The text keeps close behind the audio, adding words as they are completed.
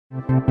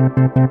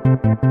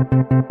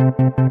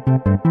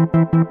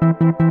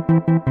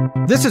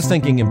This is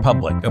Thinking in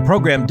Public, a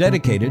program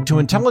dedicated to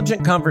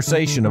intelligent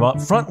conversation about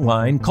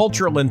frontline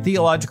cultural and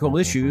theological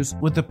issues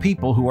with the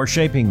people who are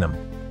shaping them.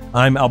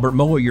 I'm Albert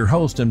Mohler, your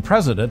host and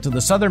president of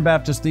the Southern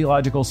Baptist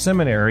Theological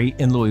Seminary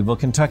in Louisville,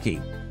 Kentucky.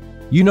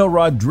 You know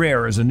Rod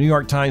Dreher is a New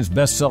York Times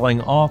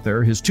best-selling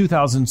author. His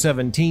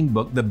 2017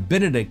 book, The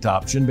Benedict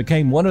Option,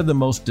 became one of the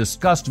most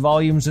discussed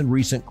volumes in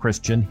recent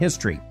Christian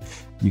history.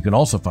 You can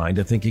also find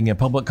a Thinking in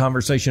Public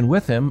conversation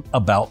with him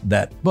about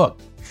that book.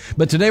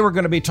 But today we're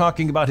going to be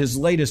talking about his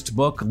latest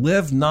book,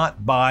 Live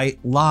Not by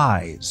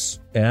Lies.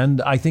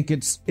 And I think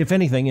it's, if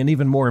anything, an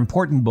even more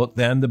important book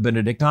than The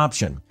Benedict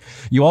Option.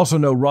 You also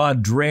know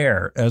Rod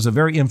Dreher as a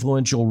very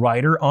influential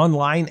writer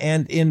online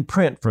and in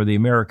print for the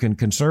American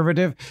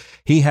Conservative.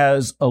 He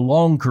has a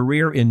long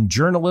career in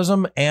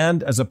journalism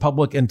and as a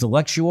public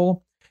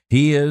intellectual.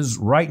 He is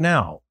right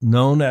now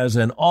known as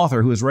an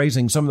author who is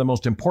raising some of the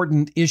most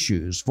important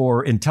issues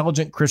for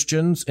intelligent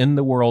Christians in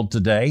the world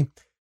today.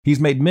 He's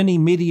made many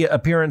media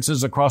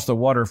appearances across the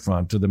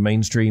waterfront of the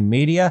mainstream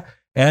media,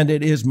 and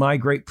it is my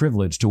great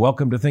privilege to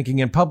welcome to Thinking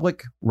in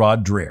Public,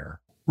 Rod Dreher.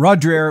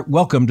 Rod Dreher,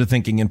 welcome to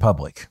Thinking in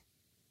Public.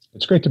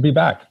 It's great to be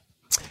back.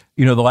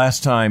 You know, the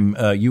last time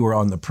you were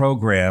on the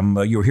program,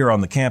 you were here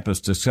on the campus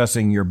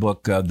discussing your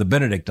book, The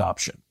Benedict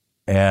Option.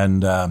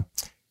 And,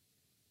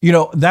 you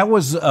know, that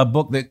was a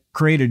book that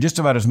created just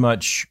about as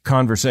much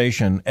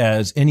conversation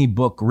as any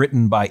book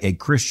written by a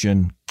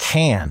Christian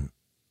can.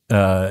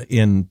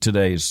 In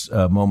today's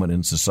moment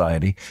in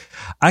society.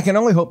 I can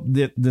only hope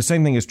that the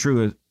same thing is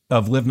true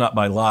of Live Not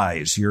by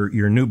Lies,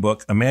 your new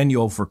book, A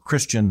Manual for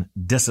Christian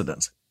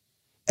Dissidents.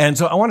 And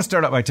so I want to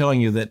start out by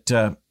telling you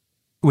that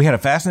we had a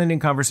fascinating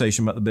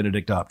conversation about the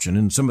Benedict Option,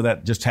 and some of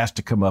that just has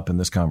to come up in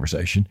this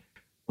conversation.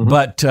 Mm-hmm.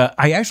 But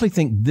I actually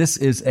think this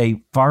is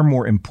a far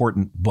more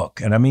important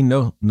book. And I mean,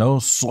 no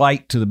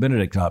slight to the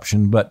Benedict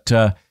Option, but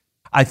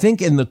I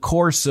think in the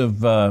course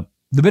of the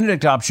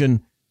Benedict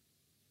Option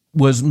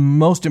was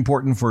most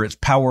important for its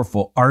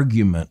powerful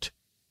argument.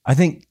 I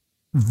think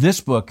this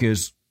book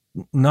is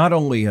not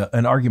only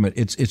an argument,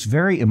 it's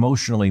very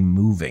emotionally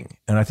moving.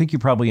 And I think you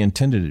probably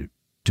intended it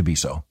to be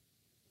so.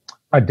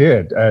 I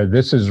did.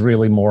 This is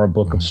really more a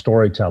book of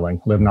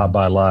storytelling, Live Not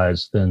by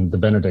Lies, than the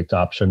Benedict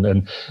Option.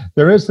 And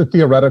there is the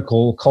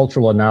theoretical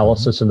cultural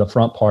analysis in the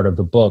front part of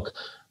the book.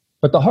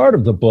 But the heart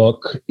of the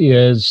book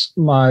is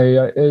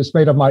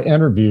made of my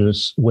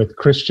interviews with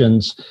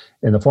Christians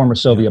in the former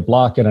Soviet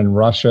bloc and in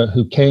Russia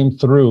who came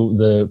through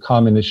the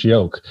communist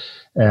yoke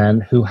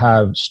and who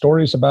have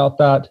stories about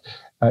that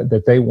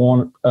they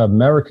want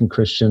American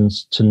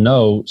Christians to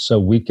know so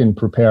we can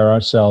prepare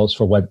ourselves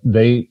for what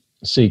they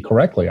see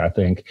correctly, I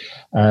think,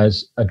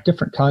 as a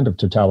different kind of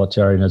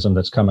totalitarianism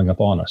that's coming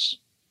upon us.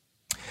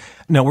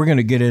 Now, we're going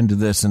to get into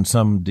this in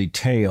some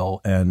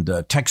detail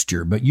and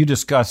texture, but you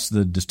discuss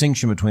the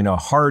distinction between a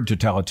hard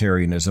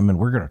totalitarianism, and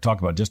we're going to talk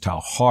about just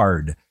how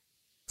hard,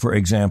 for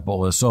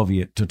example, a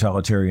Soviet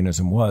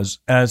totalitarianism was,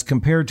 as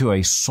compared to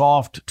a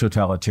soft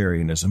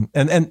totalitarianism.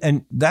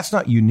 And that's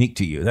not unique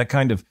to you. That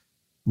kind of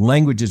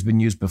language has been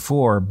used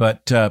before,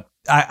 but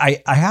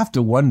I have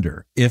to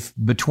wonder if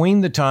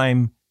between the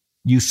time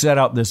you set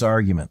out this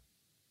argument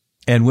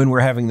and when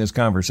we're having this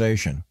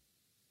conversation,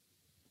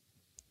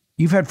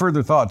 you've had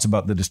further thoughts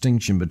about the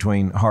distinction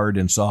between hard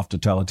and soft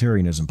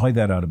totalitarianism. Play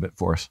that out a bit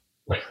for us.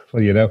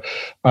 Well, you know,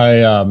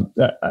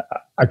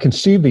 I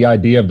conceived the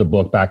idea of the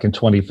book back in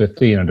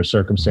 2015 under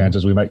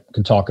circumstances we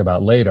can talk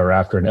about later,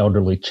 after an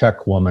elderly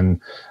Czech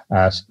woman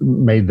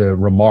made the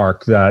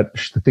remark that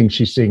the things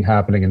she's seeing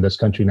happening in this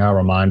country now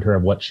remind her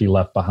of what she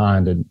left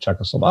behind in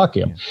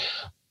Czechoslovakia. Yeah.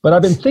 But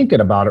I've been thinking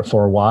about it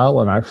for a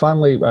while, and I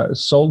finally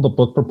sold the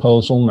book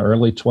proposal in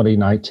early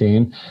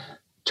 2019.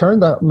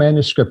 Turned the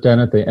manuscript in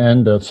at the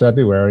end of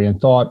February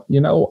and thought, you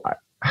know,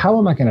 how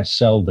am I going to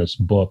sell this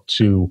book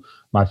to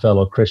my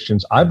fellow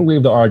Christians? I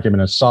believe the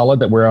argument is solid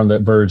that we're on the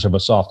verge of a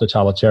soft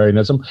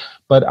totalitarianism.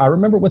 But I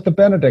remember with the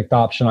Benedict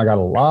Option, I got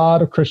a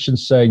lot of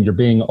Christians saying you're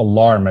being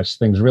alarmist.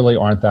 Things really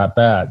aren't that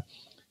bad.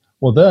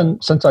 Well, then,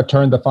 since I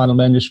turned the final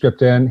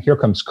manuscript in, here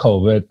comes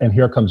COVID, and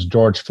here comes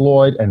George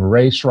Floyd and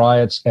race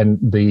riots and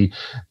the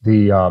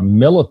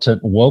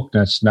militant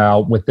wokeness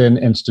now within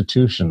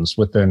institutions,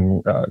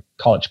 within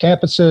college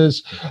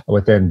campuses,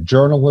 within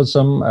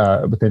journalism,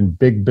 within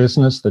big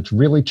business that's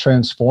really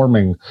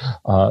transforming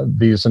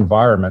these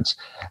environments.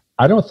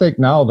 I don't think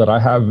now that I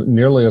have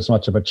nearly as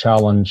much of a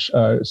challenge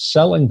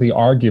selling the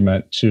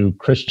argument to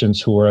Christians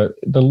who are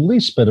the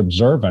least bit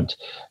observant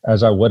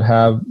as I would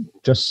have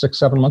just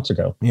 6-7 months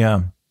ago.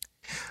 Yeah.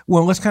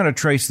 Well, let's kind of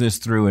trace this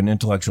through an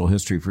intellectual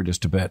history for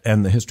just a bit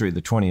and the history of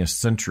the 20th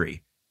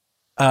century.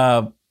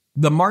 The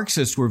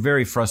Marxists were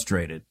very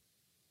frustrated,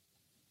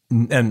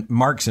 and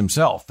Marx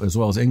himself, as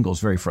well as Engels,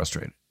 very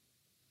frustrated,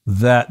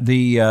 that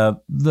the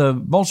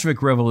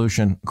Bolshevik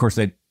Revolution, of course,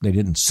 they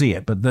didn't see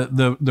it, but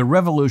the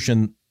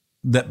revolution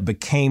that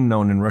became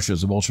known in Russia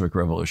as the Bolshevik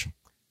Revolution,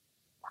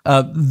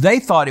 they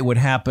thought it would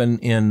happen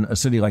in a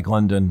city like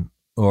London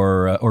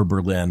or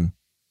Berlin,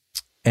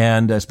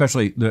 And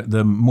especially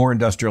the more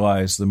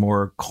industrialized, the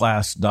more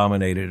class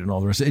dominated and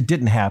all the rest. It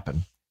didn't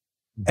happen.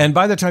 And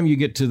by the time you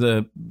get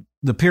to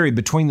the period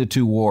between the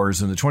two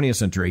wars in the 20th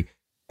century,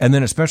 and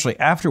then especially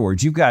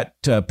afterwards, you've got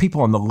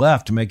people on the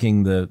left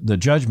making the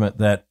judgment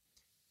that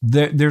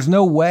there's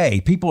no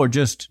way. People are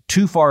just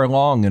too far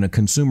along in a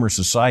consumer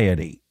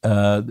society.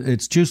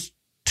 It's just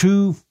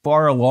too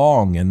far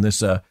along in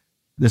this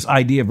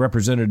idea of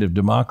representative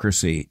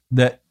democracy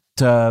that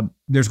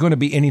there's going to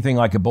be anything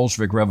like a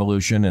Bolshevik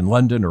revolution in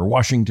London or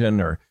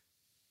Washington or,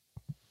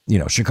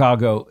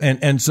 Chicago.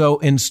 And so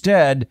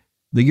instead,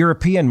 the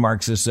European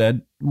Marxists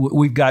said,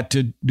 we've got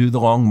to do the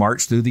long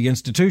march through the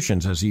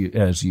institutions, as you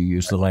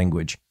use the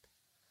language.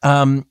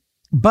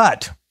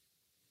 But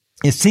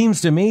it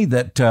seems to me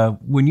that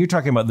when you're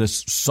talking about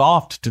this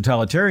soft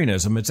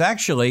totalitarianism, it's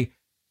actually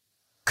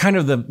kind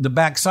of the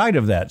backside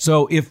of that.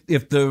 So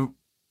if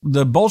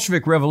the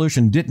Bolshevik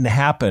Revolution didn't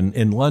happen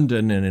in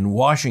London and in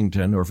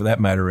Washington, or for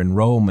that matter, in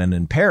Rome and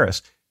in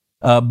Paris,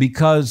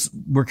 because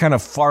we're kind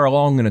of far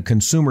along in a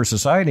consumer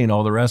society and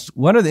all the rest,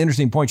 one of the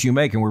interesting points you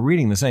make, and we're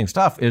reading the same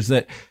stuff, is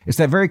that it's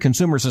that very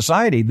consumer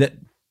society that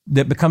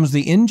becomes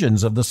the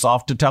engines of the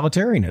soft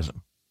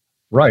totalitarianism.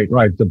 Right.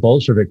 The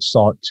Bolsheviks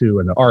sought to,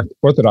 and the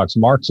Orthodox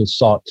Marxists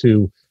sought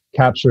to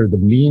capture the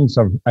means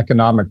of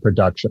economic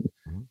production.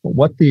 But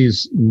what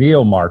these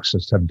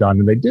neo-Marxists have done,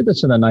 and they did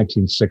this in the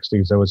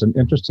 1960s, there was an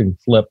interesting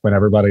flip when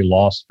everybody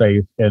lost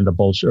faith in the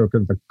Bolshevik,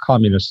 the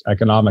communist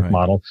economic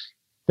model.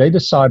 They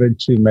decided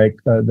to make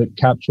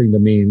capturing the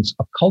means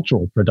of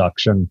cultural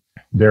production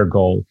their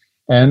goal.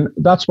 And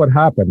that's what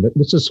happened.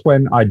 This is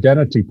when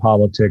identity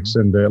politics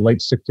in the late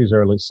 60s,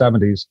 early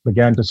 70s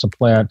began to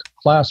supplant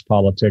class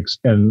politics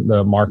in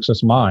the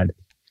Marxist mind.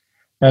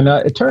 And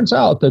it turns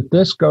out that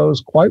this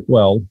goes quite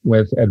well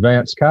with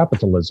advanced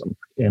capitalism.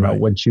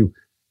 Once you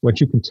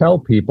can tell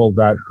people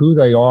that who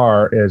they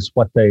are is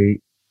what they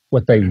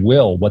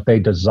will, what they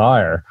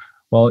desire,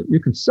 well, you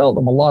can sell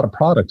them a lot of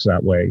products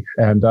that way.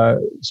 And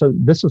so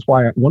this is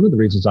why one of the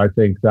reasons I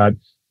think that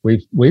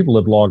we've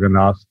lived long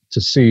enough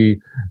to see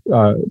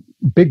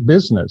big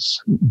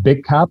business,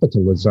 big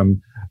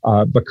capitalism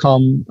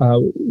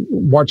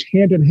march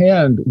hand in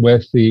hand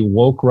with the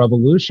woke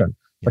revolution,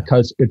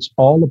 because it's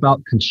all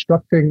about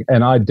constructing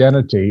an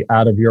identity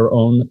out of your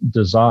own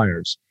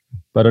desires.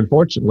 But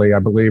unfortunately, I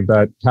believe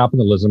that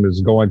capitalism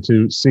is going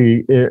to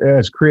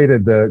has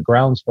created the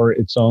grounds for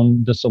its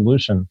own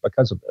dissolution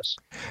because of this.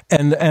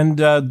 And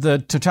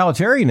the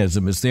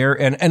totalitarianism is there,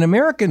 and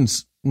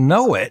Americans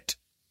know it,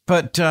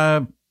 but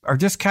are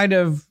just kind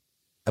of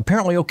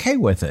apparently okay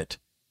with it.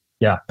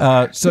 Yeah.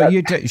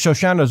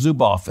 Shoshana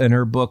Zuboff in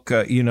her book,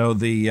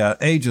 The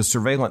Age of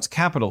Surveillance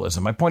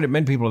Capitalism, I pointed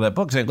many people to that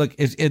book saying, look,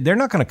 they're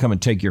not going to come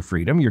and take your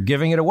freedom. You're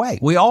giving it away.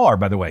 We all are,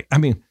 by the way. I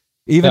mean,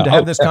 even to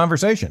have this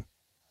conversation.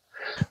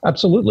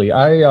 Absolutely.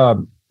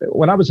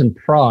 When I was in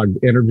Prague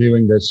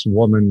interviewing this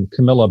woman,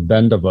 Kamila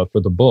Bendova, for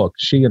the book,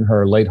 she and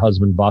her late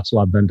husband,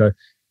 Václav Benda,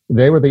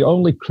 they were the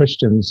only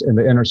Christians in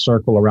the inner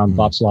circle around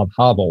Václav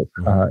Havel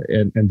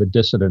and the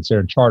dissidents there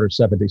in Charter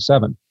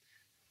 77.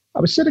 I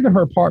was sitting in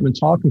her apartment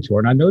talking to her,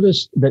 and I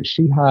noticed that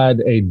she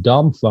had a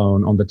dumb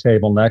phone on the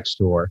table next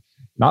to her,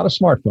 not a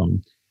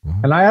smartphone.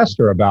 And I asked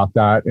her about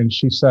that, and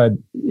she said,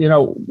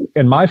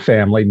 in my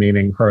family,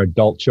 meaning her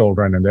adult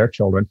children and their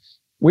children,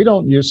 we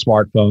don't use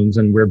smartphones,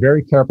 and we're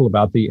very careful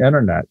about the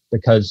internet,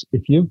 because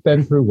if you've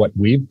been through what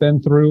we've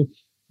been through,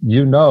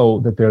 you know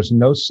that there's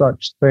no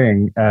such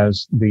thing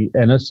as the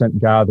innocent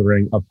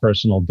gathering of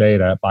personal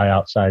data by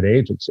outside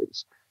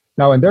agencies.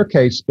 Now, in their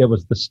case, it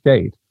was the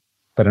state.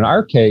 But in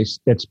our case,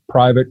 it's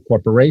private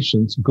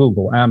corporations,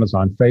 Google,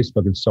 Amazon,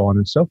 Facebook, and so on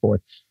and so forth.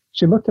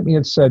 She looked at me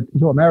and said,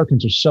 you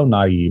Americans are so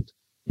naive.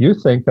 You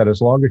think that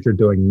as long as you're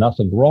doing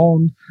nothing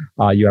wrong,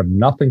 you have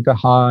nothing to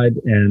hide,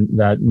 and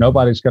that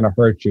nobody's going to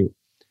hurt you.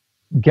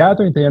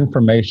 Gathering the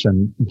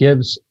information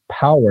gives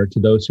power to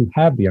those who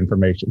have the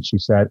information, she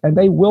said, and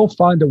they will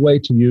find a way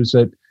to use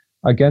it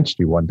against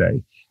you one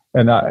day.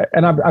 And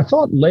I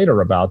thought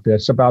later about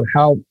this, about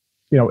how,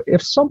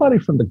 if somebody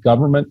from the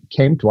government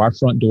came to our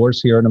front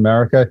doors here in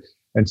America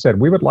and said,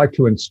 we would like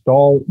to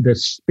install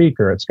this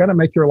speaker, it's going to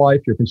make your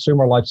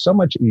consumer life so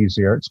much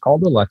easier. It's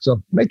called Alexa,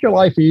 make your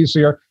life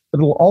easier. But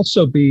it'll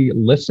also be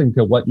listening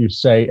to what you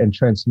say and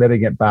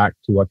transmitting it back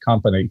to a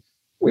company.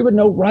 We would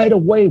know right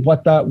away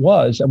what that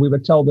was, and we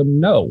would tell them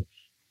no.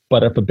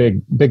 But if a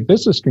big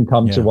business can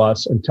come to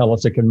us and tell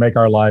us it can make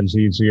our lives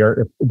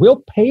easier,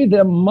 we'll pay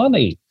them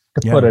money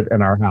to put it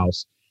in our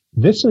house.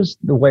 This is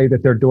the way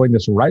that they're doing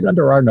this right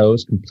under our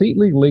nose,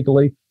 completely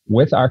legally,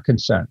 with our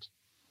consent.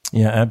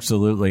 Yeah,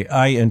 absolutely.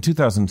 In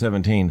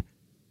 2017,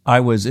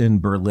 I was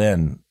in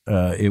Berlin.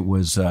 It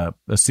was a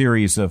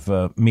series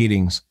of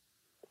meetings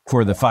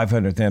for the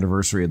 500th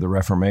anniversary of the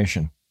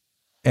Reformation.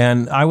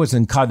 And I was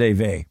in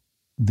KaDeWe,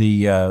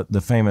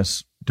 the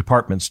famous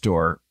department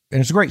store.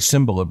 And it's a great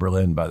symbol of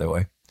Berlin, by the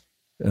way.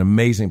 An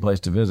amazing place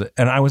to visit.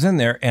 And I was in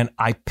there, and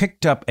I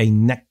picked up a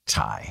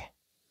necktie.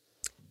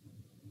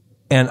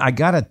 And I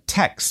got a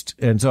text.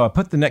 And so I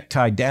put the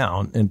necktie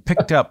down and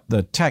picked up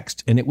the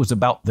text, and it was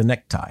about the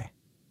necktie.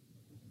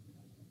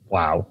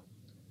 Wow.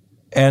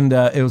 And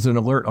it was an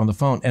alert on the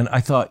phone. And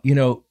I thought,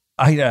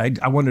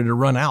 I wanted to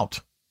run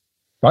out.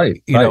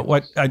 Right.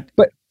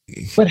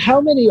 But how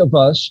many of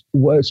us,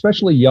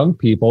 especially young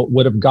people,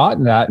 would have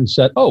gotten that and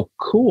said, oh,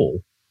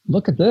 cool,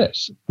 look at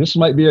this. This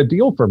might be a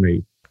deal for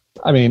me.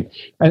 I mean,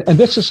 and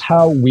this is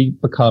how we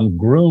become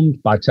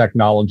groomed by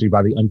technology,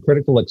 by the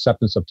uncritical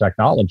acceptance of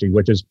technology,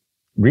 which is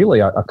really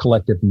a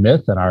collective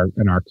myth in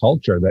our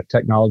culture, that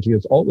technology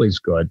is always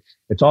good.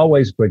 It's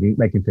always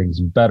making things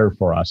better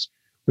for us.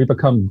 We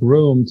become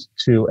groomed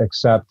to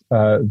accept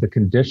the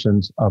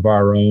conditions of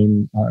our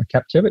own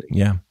captivity.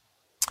 Yeah.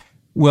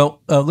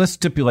 Well, let's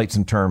stipulate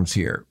some terms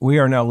here. We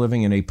are now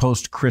living in a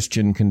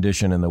post-Christian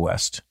condition in the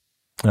West.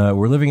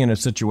 We're living in a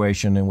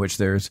situation in which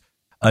there's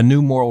a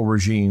new moral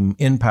regime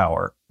in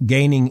power,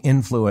 gaining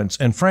influence,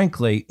 and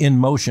frankly, in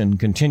motion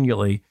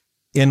continually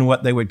in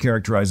what they would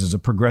characterize as a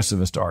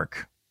progressivist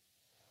arc.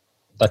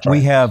 That's right.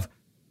 We have,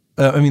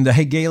 the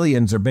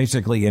Hegelians are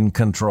basically in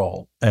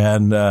control,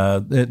 and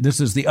this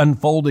is the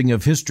unfolding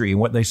of history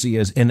and what they see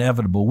as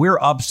inevitable. We're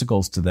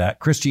obstacles to that.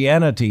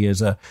 Christianity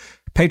is a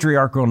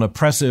patriarchal and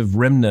oppressive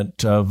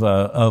remnant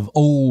of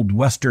old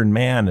Western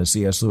man, as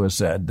C.S. Lewis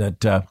said,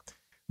 that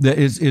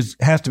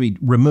has to be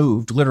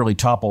removed, literally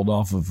toppled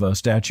off of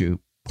statue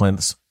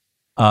plinths,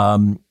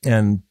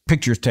 and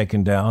pictures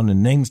taken down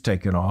and names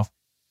taken off.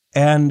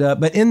 And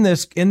but in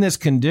this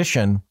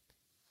condition,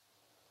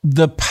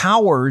 the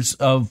powers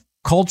of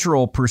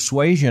cultural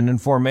persuasion and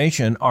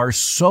formation are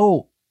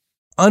so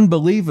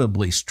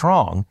unbelievably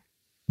strong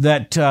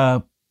that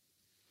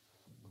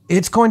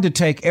it's going to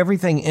take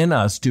everything in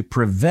us to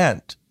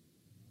prevent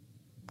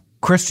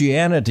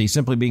Christianity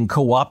simply being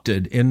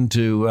co-opted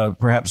into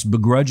perhaps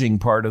begrudging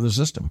part of the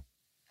system.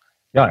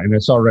 Yeah, and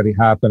it's already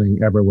happening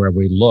everywhere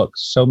we look.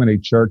 So many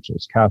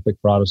churches, Catholic,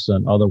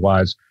 Protestant,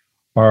 otherwise,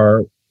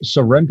 are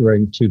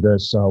surrendering to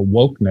this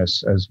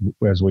wokeness,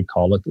 as we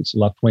call it, this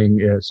left-wing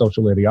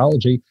social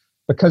ideology,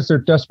 because they're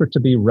desperate to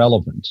be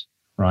relevant,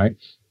 right?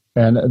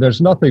 And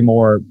there's nothing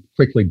more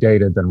quickly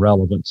dated than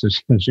relevance,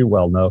 as you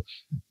well know.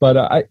 But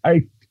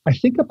I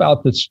think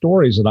about the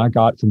stories that I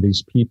got from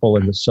these people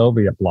in the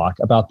Soviet bloc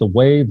about the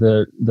way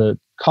the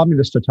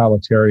communist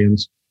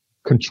totalitarians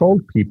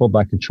controlled people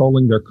by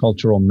controlling their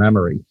cultural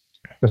memory.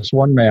 This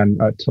one man,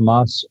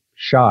 Tomas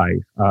Shai,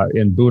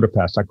 in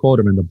Budapest, I quote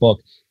him in the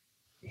book.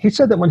 He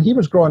said that when he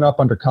was growing up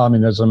under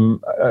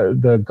communism,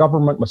 the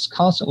government was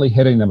constantly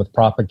hitting them with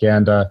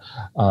propaganda,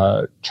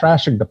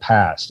 trashing the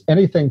past,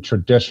 anything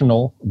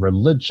traditional,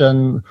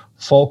 religion,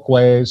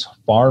 folkways,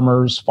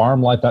 farmers,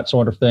 farm life, that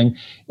sort of thing.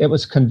 It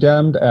was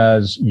condemned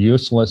as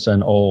useless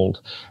and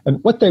old.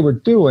 And what they were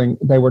doing,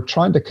 they were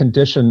trying to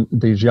condition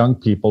these young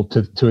people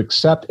to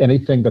accept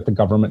anything that the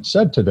government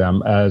said to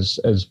them as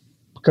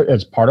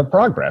part of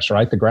progress,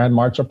 right? The grand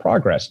march of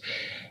progress.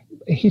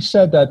 He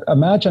said that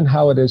imagine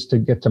how it is to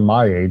get to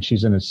my age,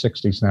 he's in his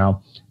 60s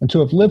now, and to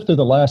have lived through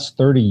the last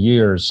 30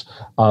 years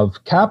of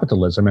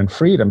capitalism and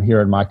freedom here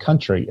in my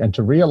country, and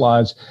to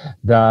realize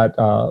that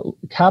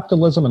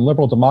capitalism and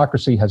liberal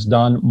democracy has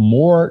done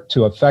more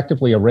to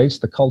effectively erase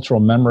the cultural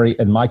memory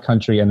in my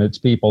country and its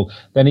people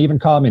than even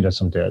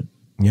communism did.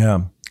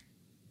 Yeah.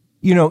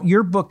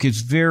 Your book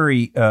is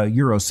very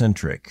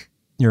Eurocentric.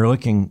 You're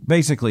looking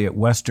basically at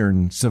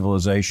Western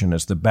civilization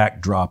as the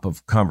backdrop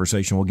of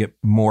conversation. We'll get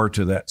more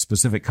to that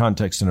specific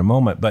context in a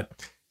moment. But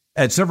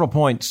at several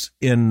points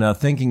in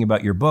thinking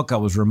about your book, I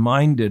was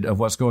reminded of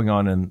what's going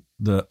on in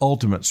the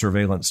ultimate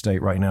surveillance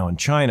state right now in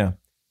China.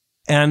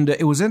 And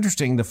it was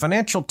interesting. The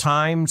Financial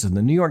Times and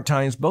the New York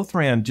Times both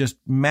ran just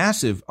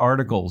massive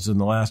articles in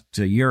the last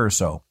year or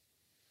so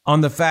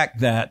on the fact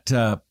that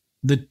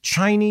the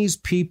Chinese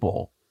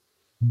people,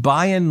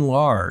 by and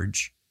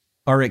large,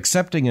 are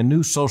accepting a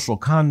new social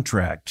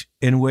contract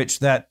in which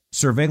that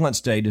surveillance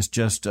state is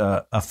just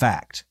a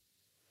fact.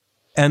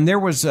 And there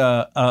was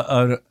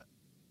a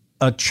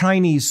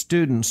Chinese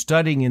student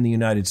studying in the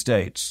United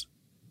States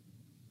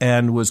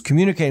and was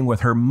communicating with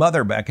her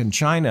mother back in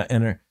China.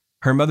 And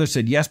her mother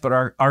said, yes, but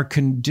our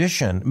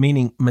condition,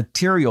 meaning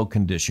material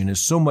condition,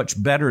 is so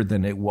much better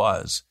than it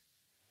was.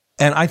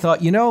 And I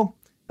thought,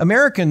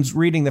 Americans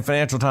reading the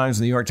Financial Times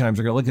and the New York Times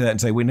are going to look at that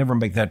and say, we never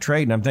make that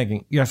trade. And I'm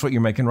thinking, yeah, that's what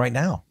you're making right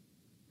now.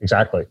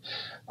 Exactly.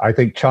 I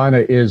think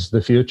China is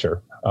the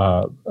future.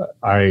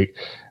 I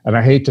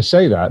hate to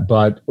say that,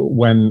 but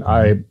when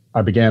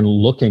I began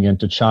looking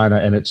into China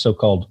and its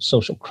so-called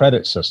social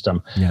credit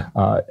system,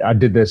 I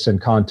did this in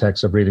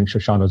context of reading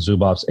Shoshana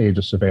Zuboff's Age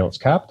of Surveillance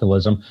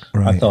Capitalism.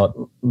 Right. I thought,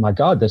 my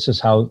God, this is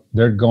how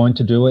they're going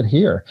to do it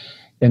here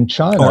in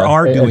China. Or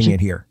are doing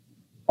it here.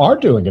 Are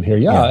doing it here,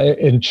 yeah.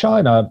 In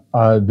China,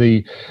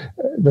 the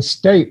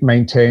state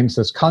maintains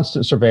this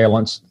constant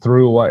surveillance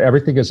through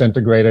everything is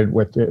integrated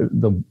with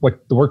the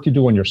work you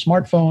do on your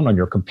smartphone, on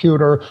your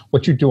computer,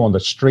 what you do on the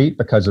street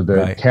because of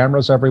the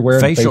cameras everywhere,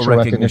 facial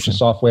recognition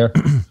software.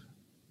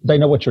 They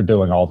know what you're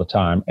doing all the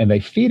time, and they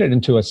feed it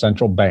into a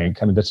central bank.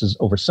 I mean, this is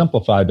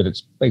oversimplified, but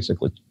it's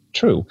basically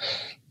true.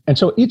 And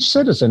so each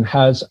citizen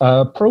has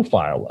a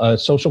profile, a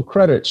social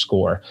credit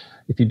score.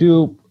 If you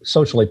do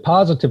socially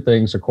positive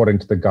things, according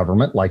to the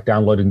government, like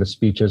downloading the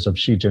speeches of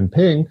Xi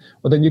Jinping,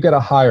 well, then you get a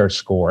higher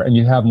score and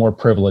you have more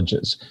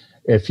privileges.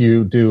 If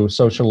you do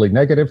socially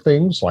negative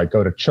things like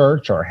go to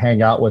church or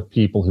hang out with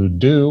people who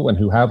do and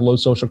who have low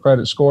social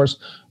credit scores,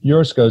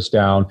 yours goes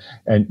down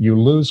and you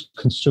lose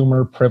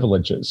consumer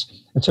privileges.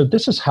 And so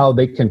this is how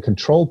they can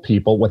control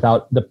people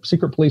without the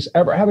secret police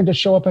ever having to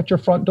show up at your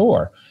front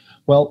door.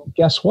 Well,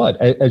 guess what?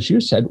 As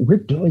you said, we're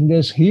doing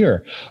this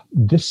here.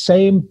 The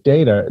same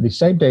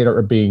data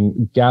are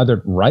being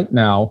gathered right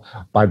now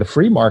by the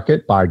free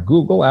market, by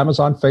Google,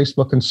 Amazon,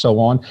 Facebook, and so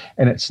on.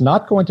 And it's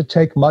not going to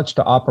take much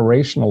to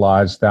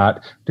operationalize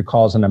that to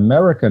cause an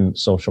American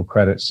social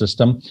credit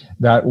system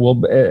that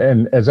will,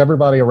 and as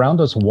everybody around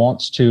us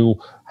wants to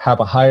have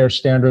a higher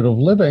standard of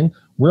living,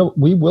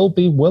 we will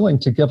be willing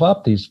to give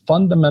up these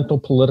fundamental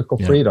political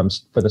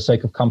freedoms for the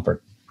sake of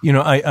comfort. You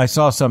know, I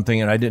saw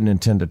something, and I didn't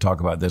intend to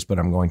talk about this, but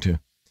I'm going to.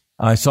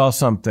 I saw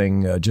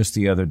something just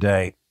the other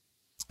day,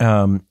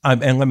 and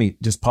let me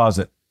just pause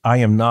it. I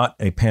am not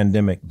a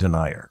pandemic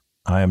denier.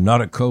 I am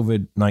not a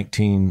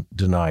COVID-19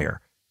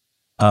 denier.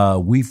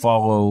 We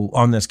follow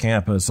on this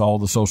campus all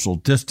the social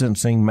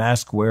distancing,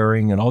 mask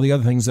wearing, and all the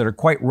other things that are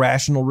quite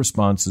rational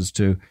responses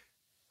to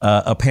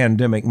a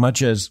pandemic,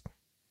 much as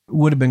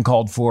would have been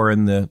called for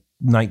in the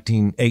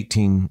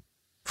 1918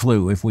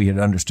 flu if we had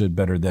understood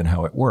better then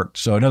how it worked.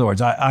 So in other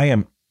words,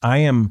 I'm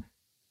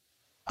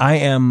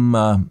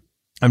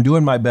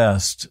doing my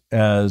best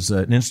as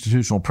an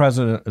institutional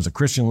president, as a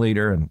Christian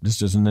leader, and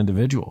just as an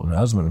individual, and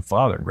husband and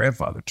father and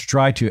grandfather, to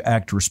try to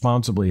act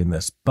responsibly in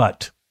this.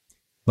 But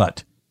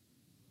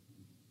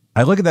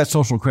I look at that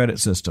social credit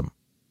system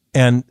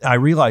and I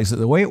realize that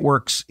the way it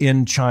works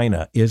in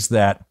China is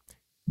that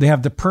they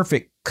have the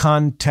perfect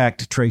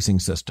contact tracing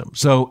system.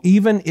 So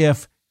even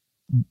if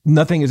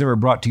nothing is ever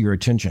brought to your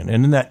attention,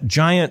 and in that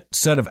giant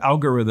set of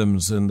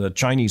algorithms in the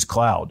Chinese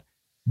cloud,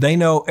 they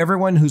know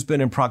everyone who's been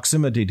in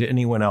proximity to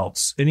anyone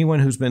else, anyone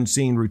who's been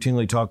seen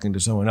routinely talking to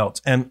someone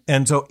else. And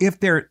so if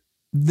there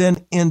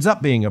then ends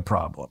up being a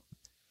problem,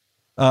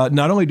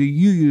 not only do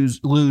you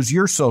lose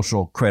your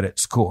social credit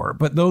score,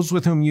 but those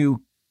with whom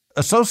you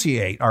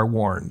associate are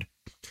warned.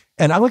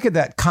 And I look at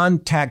that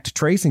contact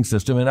tracing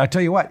system, and I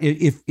tell you what,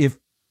 if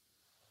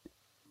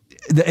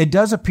it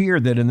does appear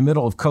that in the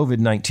middle of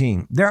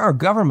COVID-19, there are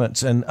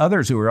governments and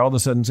others who are all of a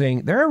sudden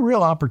saying there are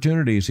real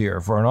opportunities here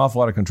for an awful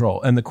lot of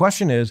control. And the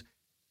question is,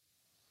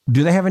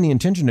 do they have any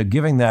intention of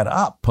giving that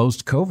up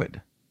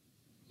post-COVID?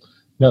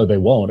 No, they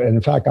won't. And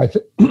in fact, I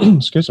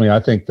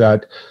think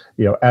that,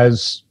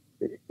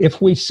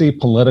 if we see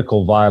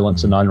political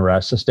violence and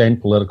unrest,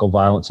 sustained political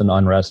violence and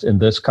unrest in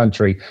this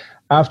country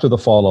after the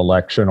fall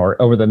election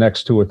or over the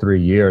next 2 or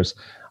 3 years,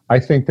 I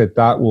think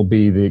that will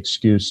be the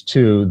excuse,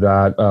 too,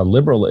 that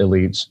liberal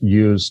elites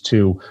use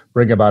to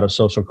bring about a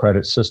social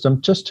credit system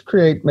just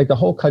to make the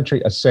whole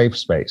country a safe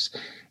space.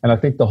 And I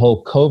think the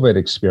whole COVID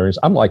experience,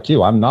 I'm like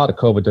you, I'm not a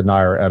COVID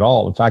denier at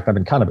all. In fact, I've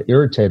been kind of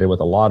irritated with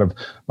a lot of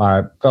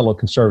my fellow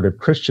conservative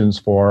Christians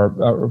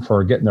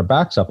for getting their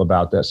backs up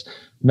about this.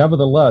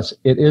 Nevertheless,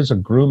 it is a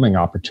grooming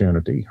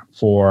opportunity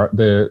for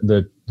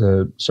the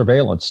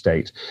surveillance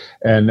state.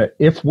 And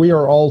if we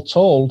are all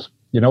told,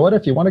 you know what,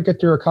 if you want to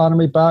get your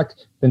economy back,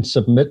 then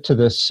submit to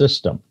this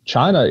system.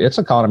 China, its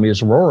economy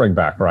is roaring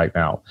back right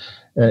now.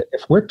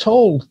 If we're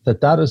told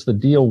that is the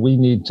deal we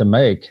need to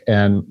make,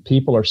 and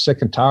people are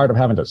sick and tired of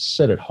having to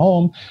sit at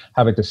home,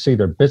 having to see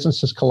their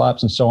businesses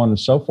collapse and so on and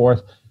so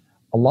forth,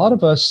 a lot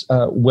of us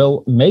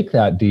will make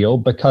that deal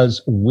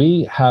because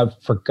we have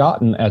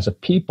forgotten as a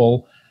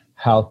people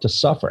how to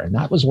suffer. And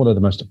that was one of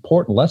the most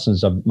important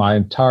lessons of my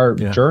entire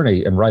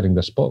journey in writing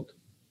this book.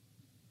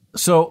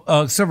 So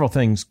several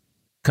things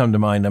come to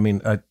mind. I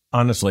mean,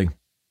 honestly,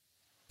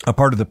 a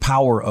part of the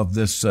power of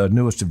this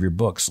newest of your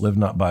books, Live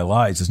Not by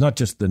Lies, is not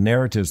just the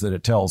narratives that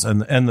it tells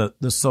and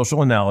the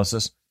social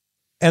analysis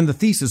and the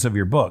thesis of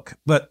your book,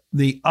 but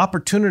the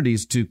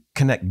opportunities to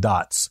connect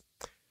dots.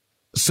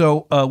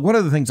 So one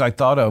of the things I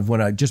thought of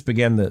when I just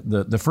began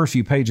the first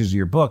few pages of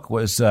your book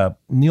was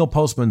Neil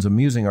Postman's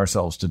Amusing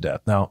Ourselves to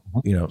Death. Now,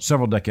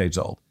 several decades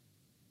old.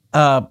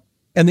 And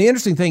the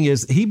interesting thing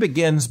is he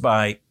begins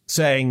by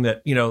saying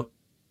that,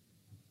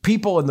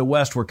 people in the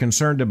West were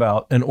concerned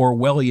about an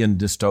Orwellian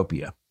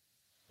dystopia,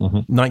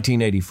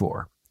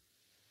 1984.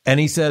 And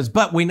he says,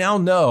 but we now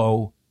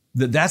know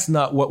that that's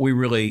not what we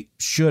really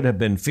should have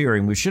been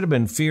fearing. We should have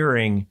been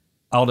fearing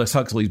Aldous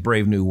Huxley's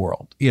Brave New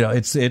World.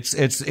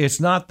 It's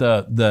not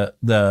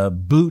the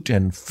boot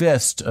and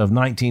fist of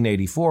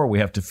 1984 we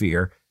have to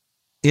fear.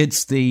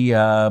 It's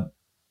the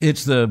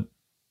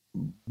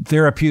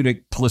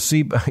therapeutic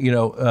placebo,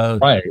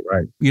 right.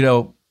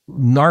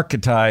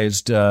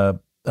 narcotized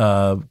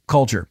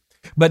culture.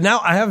 But now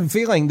I have a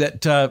feeling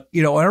that,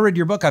 when I read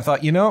your book, I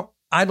thought,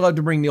 I'd love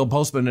to bring Neil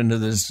Postman into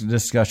this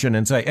discussion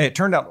and say, hey, it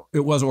turned out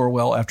it was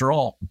Orwell after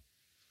all.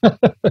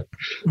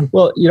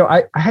 Well,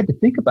 I had to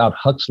think about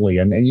Huxley,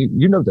 and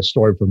you know the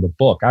story from the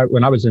book.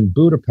 When I was in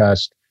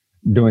Budapest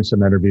doing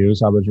some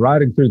interviews, I was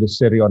riding through the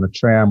city on a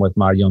tram with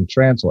my young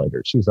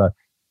translator. She's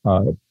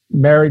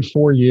married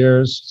 4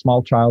 years,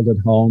 small child at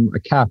home, a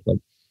Catholic.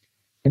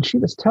 And she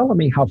was telling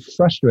me how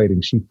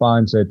frustrating she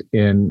finds it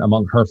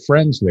among her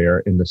friends there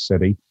in the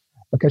city,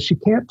 because she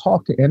can't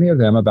talk to any of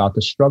them about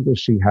the struggles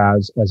she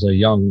has as a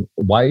young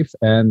wife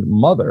and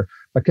mother.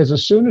 Because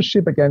as soon as she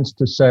begins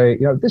to say,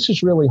 this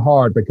is really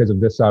hard because of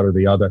this, that, or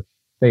the other,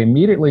 they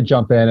immediately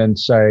jump in and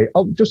say,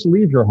 oh, just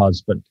leave your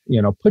husband,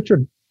 put your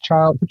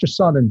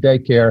son in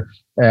daycare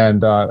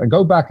and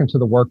go back into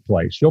the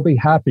workplace. You'll be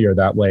happier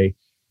that way.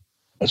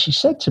 And she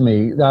said to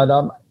me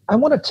that I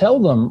want to tell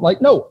them,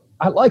 no,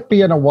 I like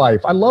being a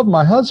wife. I love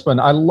my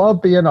husband. I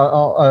love being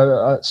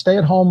a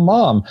stay-at-home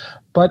mom,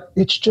 but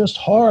it's just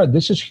hard.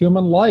 This is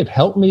human life.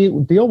 Help me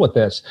deal with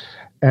this.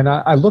 And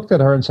I looked at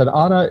her and said,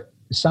 Anna,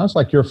 it sounds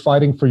like you're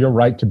fighting for your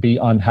right to be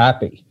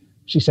unhappy.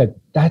 She said,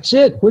 that's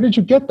it. Where did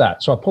you get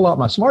that? So I pull out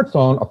my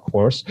smartphone, of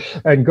course,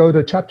 and go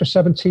to chapter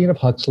 17 of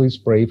Huxley's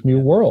Brave New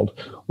World,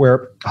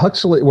 where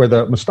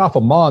the Mustafa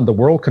Mond, the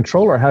world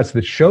controller, has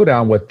this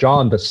showdown with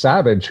John the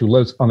Savage, who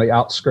lives on the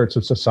outskirts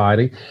of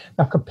society.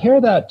 Now compare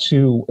that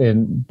to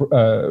in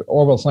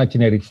Orwell's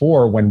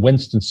 1984, when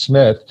Winston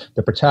Smith,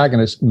 the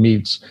protagonist,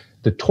 meets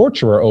the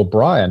torturer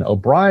O'Brien.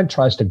 O'Brien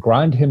tries to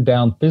grind him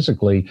down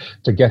physically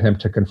to get him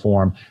to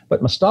conform.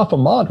 But Mustafa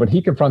Mond, when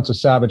he confronts a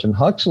Savage in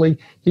Huxley,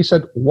 he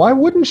said, why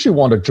wouldn't you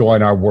want to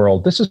join our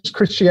world? This is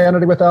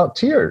Christianity without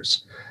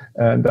tears.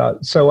 And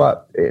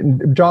so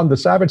John the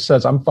Savage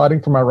says, I'm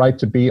fighting for my right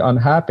to be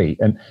unhappy.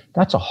 And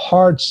that's a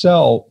hard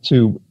sell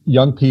to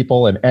young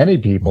people and any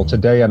people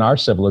today in our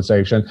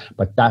civilization,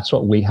 but that's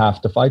what we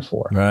have to fight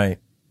for. Right.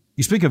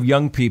 You speak of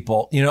young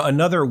people.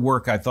 Another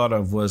work I thought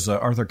of was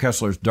Arthur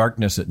Koestler's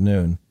Darkness at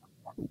Noon,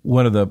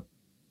 one of the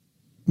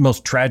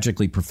most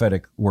tragically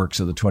prophetic works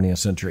of the 20th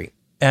century.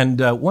 And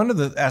one of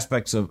the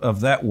aspects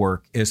of that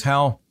work is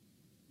how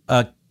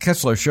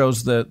Koestler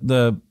shows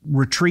the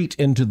retreat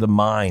into the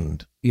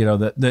mind,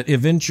 that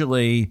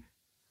eventually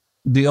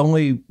the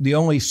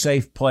only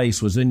safe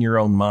place was in your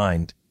own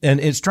mind.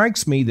 And it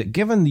strikes me that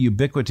given the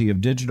ubiquity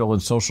of digital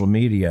and social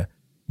media,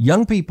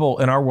 young people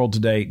in our world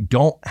today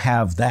don't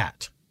have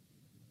that,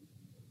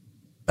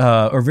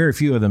 or very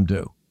few of them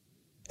do.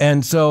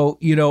 And so,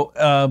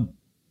 the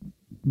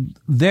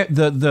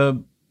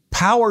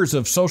powers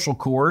of social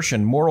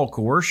coercion, moral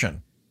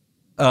coercion,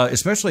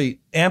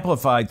 especially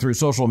amplified through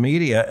social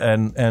media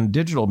and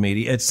digital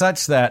media, it's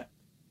such that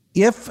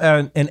if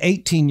an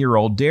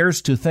 18-year-old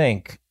dares to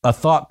think a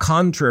thought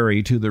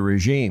contrary to the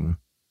regime,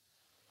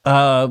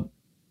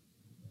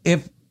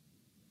 if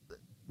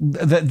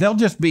they'll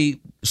just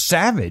be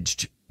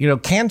savaged,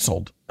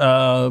 canceled,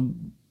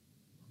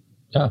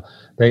 yeah,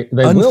 they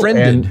will.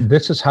 And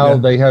this is how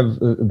they have,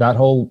 that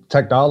whole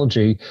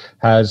technology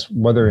has,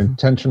 whether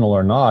intentional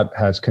or not,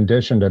 has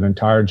conditioned an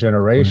entire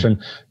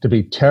generation to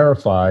be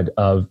terrified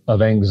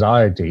of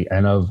anxiety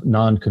and of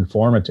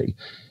nonconformity.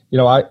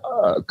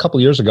 A couple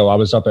of years ago, I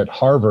was up at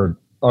Harvard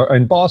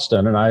in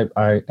Boston, and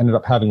I ended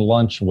up having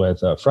lunch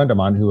with a friend of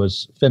mine who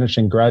was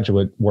finishing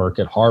graduate work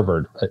at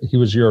Harvard. He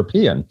was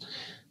European.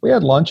 We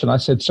had lunch, and I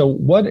said, so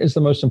what is the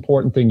most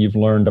important thing you've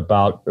learned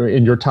about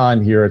in your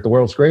time here at the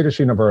world's greatest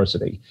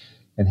university?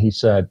 And he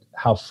said,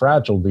 how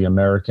fragile the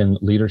American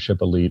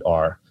leadership elite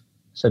are. I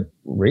said,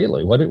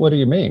 really? What do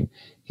you mean?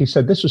 He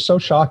said, this was so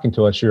shocking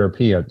to us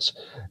Europeans.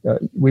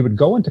 We would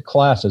go into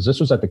classes.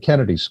 This was at the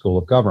Kennedy School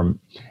of Government.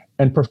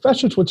 And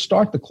professors would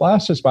start the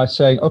classes by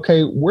saying,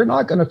 okay, we're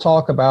not going to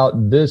talk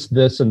about this,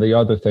 and the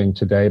other thing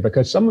today,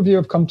 because some of you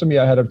have come to me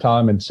ahead of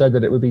time and said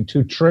that it would be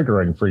too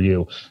triggering for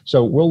you.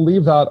 So we'll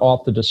leave that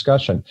off the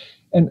discussion.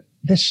 And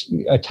this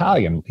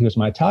Italian, he was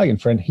my Italian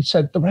friend, he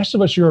said, the rest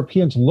of us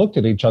Europeans looked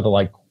at each other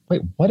like,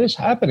 wait, what is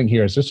happening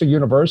here? Is this a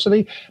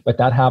university? But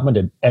that happened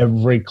in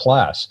every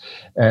class.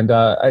 And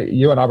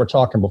you and I were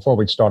talking before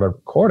we started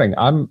recording.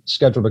 I'm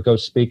scheduled to go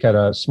speak at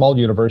a small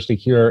university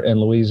here in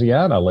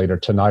Louisiana later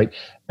tonight.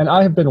 And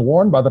I have been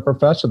warned by the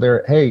professor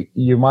there, hey,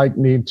 you might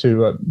need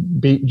to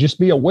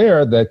be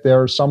aware that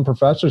there are some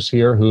professors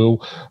here who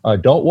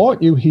don't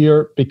want you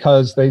here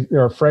because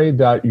they're afraid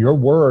that your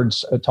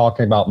words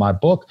talking about my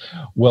book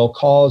will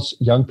cause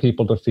young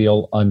people to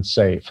feel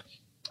unsafe.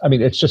 I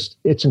mean,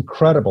 it's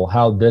incredible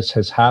how this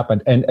has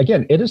happened. And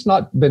again, it has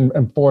not been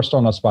enforced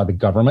on us by the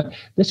government.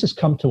 This has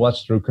come to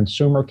us through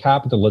consumer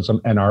capitalism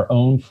and our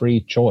own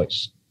free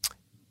choice.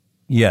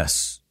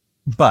 Yes.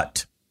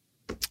 But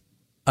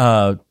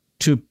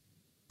to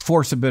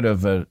force a bit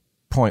of a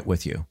point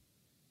with you,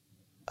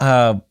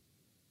 I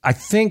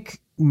think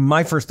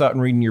my first thought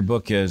in reading your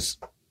book is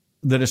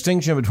the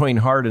distinction between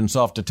hard and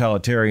soft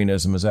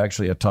totalitarianism is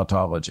actually a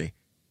tautology.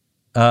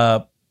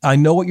 I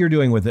know what you're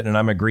doing with it, and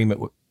I'm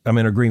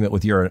in agreement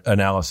with your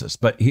analysis.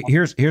 But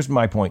here's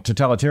my point.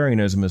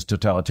 Totalitarianism is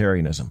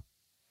totalitarianism.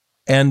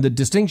 And the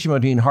distinction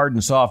between hard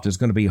and soft is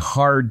going to be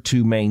hard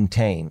to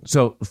maintain.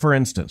 So, for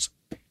instance,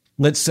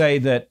 let's say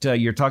that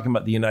you're talking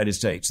about the United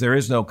States. There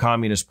is no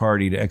Communist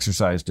Party to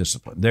exercise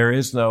discipline. There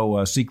is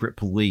no secret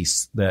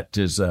police that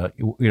is,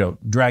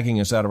 dragging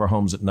us out of our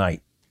homes at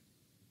night.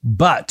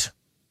 But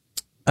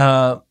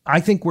I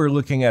think we're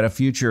looking at a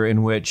future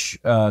in which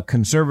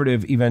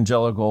conservative,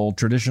 evangelical,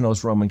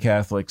 traditionalist Roman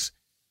Catholics,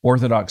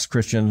 Orthodox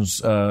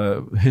Christians,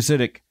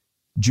 Hasidic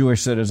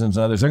Jewish citizens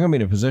and others, they're going to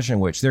be in a position in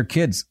which their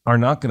kids are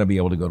not going to be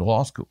able to go to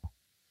law school.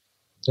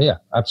 Yeah,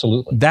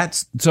 absolutely.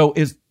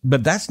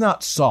 But that's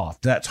not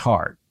soft. That's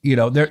hard.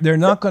 They're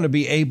not going to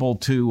be able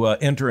to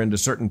enter into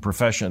certain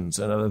professions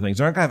and other things.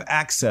 They're not going to have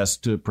access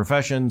to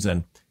professions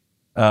and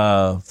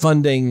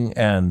funding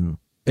and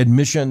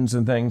admissions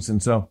and things.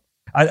 And so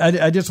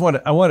I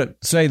want to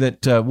say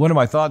that one of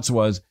my thoughts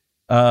was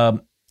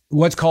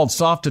what's called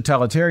soft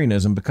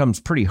totalitarianism becomes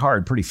pretty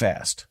hard pretty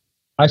fast.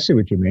 I see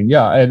what you mean.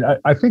 Yeah. And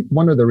I think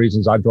one of the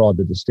reasons I draw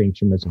the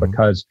distinction is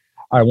because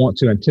I want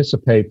to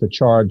anticipate the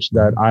charge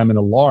that I'm an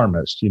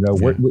alarmist.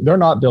 They're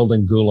not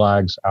building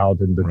gulags out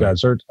in the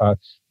desert.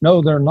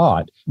 No, they're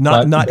not.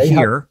 Not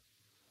here.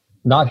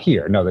 Not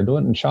here. No, they do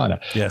it in China.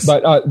 Yes.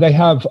 But they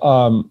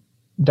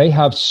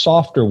have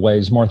softer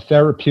ways, more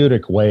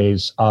therapeutic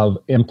ways of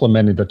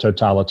implementing the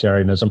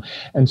totalitarianism.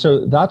 And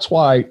so that's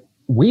why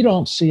we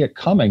don't see it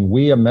coming,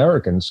 we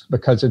Americans,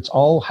 because it's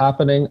all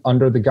happening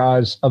under the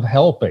guise of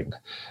helping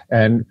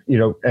and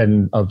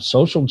of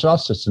social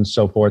justice and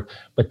so forth.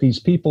 But these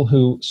people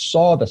who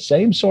saw the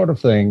same sort of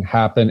thing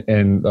happen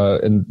in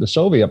the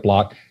Soviet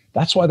bloc,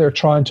 that's why they're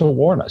trying to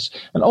warn us.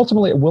 And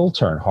ultimately, it will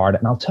turn hard.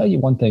 And I'll tell you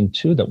one thing,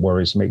 too, that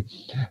worries me.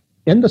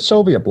 In the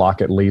Soviet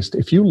bloc, at least,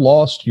 if you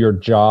lost your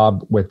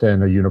job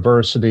within a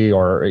university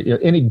or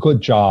any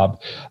good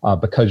job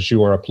because you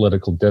were a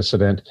political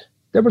dissident,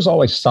 there was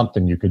always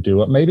something you could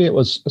do. Maybe it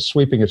was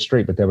sweeping a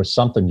street, but there was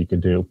something you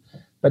could do.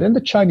 But in the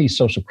Chinese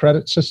social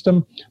credit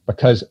system,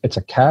 because it's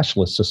a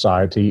cashless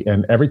society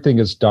and everything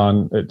is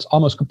done, it's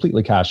almost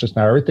completely cashless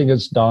now, everything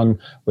is done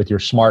with your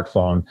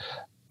smartphone.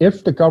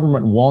 If the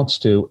government wants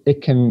to,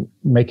 it can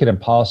make it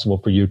impossible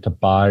for you to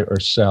buy or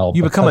sell.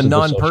 You become a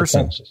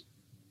non-person.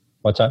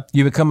 What's that?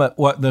 You become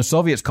what the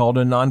Soviets called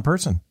a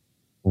non-person.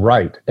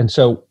 Right. And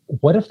so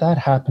what if that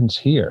happens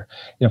here?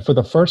 For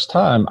the first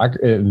time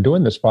in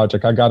doing this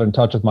project, I got in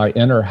touch with my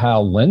inner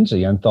Hal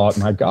Lindsey and thought,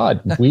 my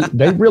God,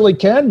 they really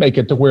can make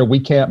it to where we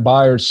can't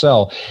buy or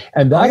sell.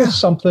 And that is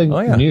something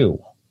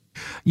new.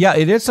 Yeah,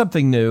 it is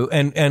something new.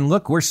 And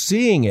look, we're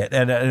seeing it.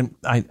 And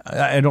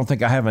I don't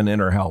think I have an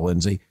inner Hal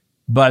Lindsey,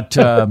 but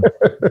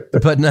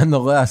but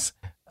nonetheless,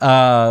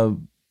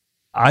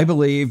 I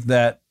believe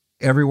that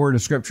every word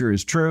of Scripture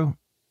is true.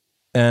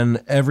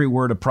 And every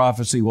word of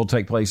prophecy will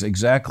take place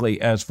exactly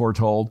as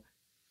foretold.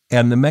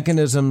 And the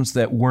mechanisms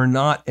that were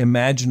not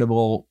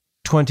imaginable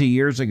 20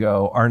 years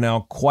ago are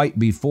now quite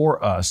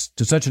before us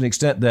to such an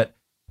extent that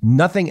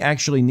nothing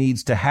actually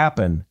needs to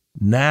happen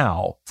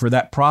now for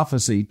that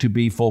prophecy to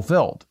be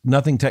fulfilled.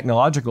 Nothing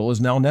technological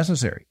is now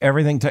necessary.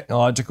 Everything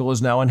technological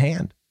is now in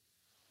hand.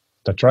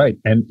 That's right.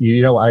 And,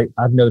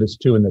 I've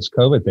noticed, too, in this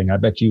COVID thing, I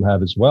bet you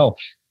have as well,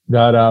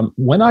 that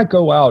when I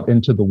go out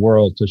into the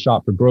world to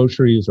shop for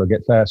groceries or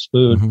get fast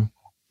food,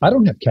 I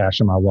don't have cash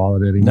in my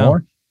wallet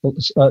anymore. No.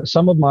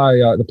 Some of my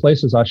the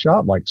places I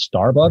shop, like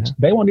Starbucks,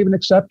 they won't even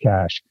accept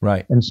cash.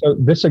 Right. And so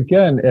this,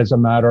 again, is a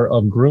matter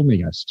of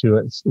grooming us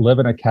to live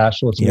in a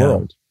cashless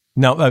world.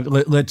 Now,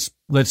 let's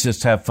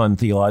just have fun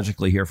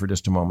theologically here for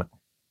just a moment.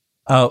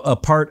 A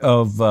part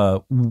of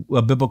a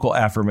biblical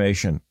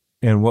affirmation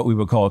in what we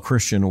would call a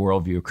Christian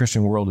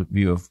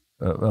worldview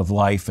of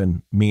life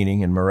and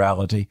meaning and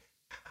morality.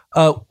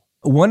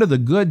 One of the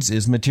goods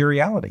is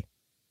materiality.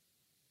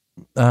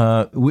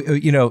 You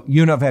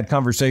and I've had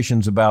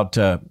conversations about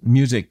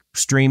music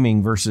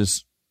streaming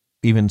versus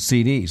even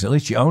CDs. At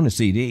least you own a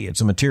CD.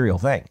 It's a material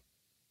thing.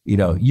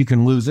 You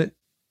can lose it.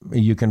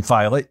 You can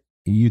file it.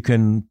 You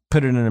can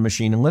put it in a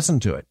machine and listen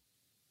to it.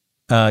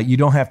 You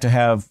don't have to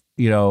have,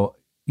 you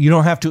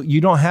don't have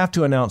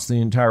to announce to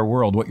the entire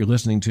world what you're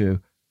listening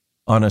to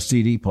on a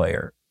CD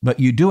player, but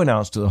you do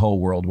announce to the whole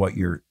world what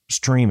you're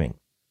streaming.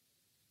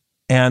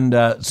 And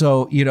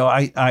so,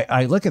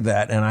 I look at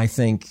that and I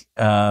think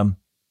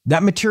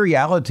that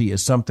materiality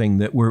is something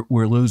that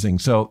we're losing.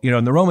 So,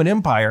 in the Roman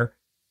Empire,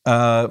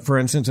 for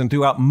instance, and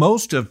throughout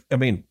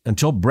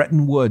until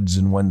Bretton Woods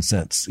in one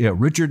sense,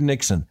 Richard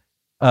Nixon,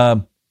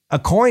 a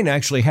coin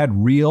actually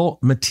had real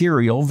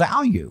material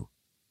value.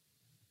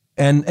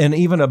 And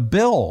even a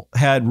bill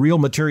had real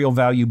material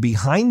value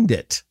behind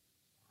it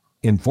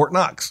in Fort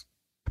Knox.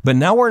 But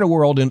now we're in a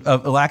world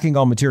of lacking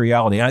all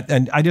materiality.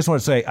 And I just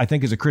want to say, I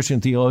think as a Christian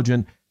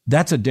theologian,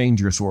 that's a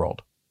dangerous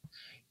world.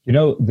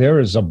 There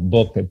is a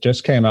book that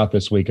just came out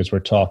this week as we're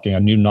talking, a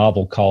new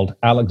novel called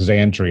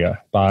Alexandria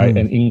by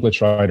an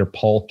English writer,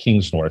 Paul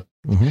Kingsnorth.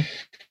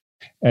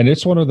 And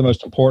it's one of the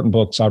most important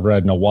books I've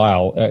read in a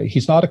while.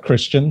 He's not a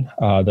Christian,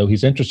 though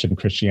he's interested in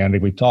Christianity.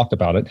 We've talked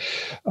about it.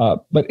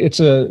 But it's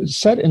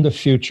set in the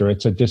future.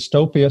 It's a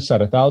dystopia set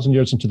 1,000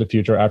 years into the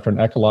future after an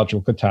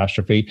ecological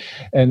catastrophe.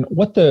 And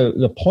what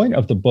the point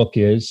of the book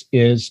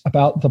is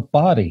about the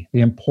body,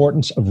 the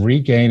importance of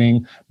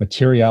regaining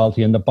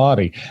materiality in the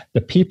body.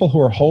 The people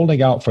who are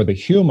holding out for the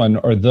human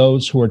are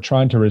those who are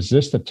trying to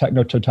resist the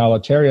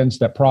techno-totalitarians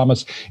that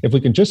promise, if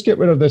we can just get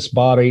rid of this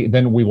body,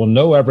 then we will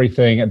know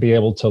everything and be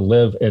able to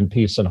live in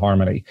peace and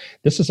harmony.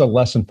 This is a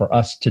lesson for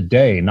us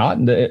today, not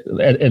in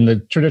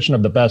the tradition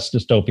of the best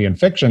dystopian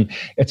fiction.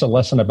 It's a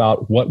lesson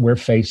about what we're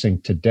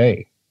facing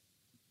today.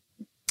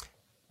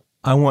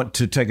 I want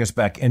to take us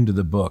back into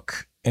the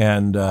book,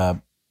 and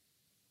I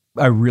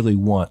really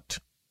want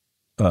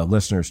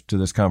listeners to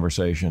this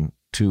conversation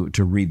to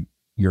read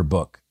your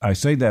book. I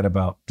say that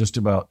about just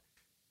about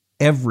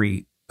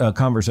every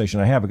conversation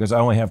I have, because I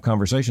only have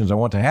conversations I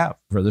want to have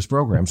for this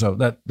program. So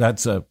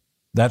that's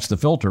the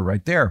filter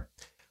right there.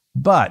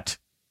 But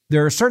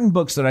there are certain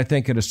books that I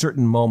think at a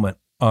certain moment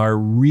are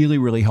really,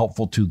 really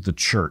helpful to the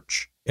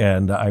church.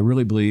 And I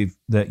really believe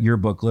that your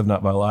book, Live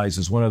Not by Lies,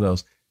 is one of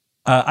those.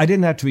 I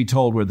didn't have to be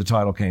told where the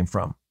title came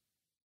from.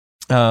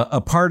 A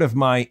part of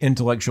my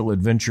intellectual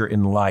adventure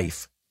in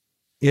life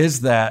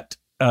is that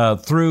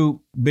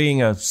through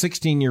being a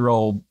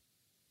 16-year-old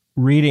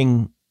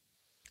reading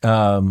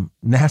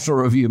National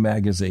Review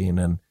magazine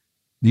and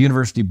the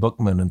University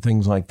Bookman and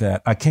things like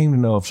that, I came to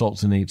know of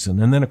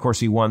Solzhenitsyn. And then, of course,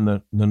 he won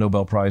the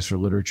Nobel Prize for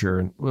Literature,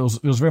 and it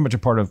was very much a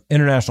part of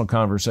international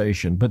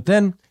conversation. But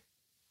then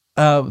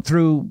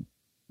through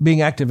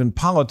being active in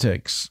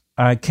politics,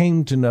 I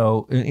came to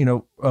know,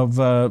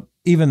 of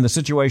even the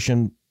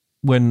situation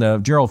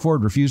when Gerald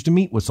Ford refused to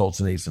meet with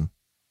Solzhenitsyn,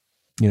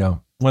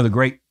 one of the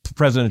great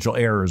presidential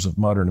errors of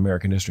modern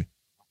American history.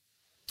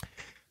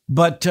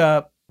 But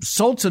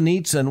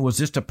Solzhenitsyn was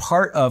just a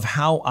part of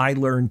how I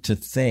learned to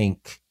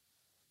think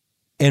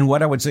in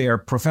what I would say are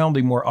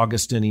profoundly more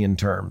Augustinian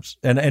terms.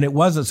 And it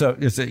was,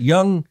 it's a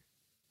young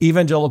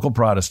evangelical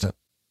Protestant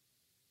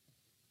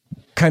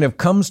kind of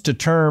comes to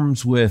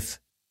terms with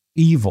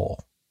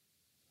evil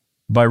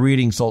by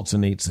reading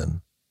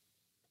Solzhenitsyn.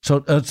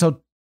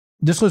 So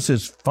this was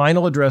his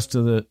final address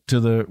to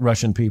the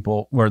Russian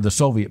people, or the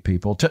Soviet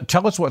people.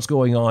 Tell us what's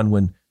going on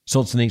when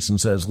Solzhenitsyn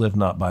says, "Live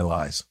not by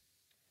lies."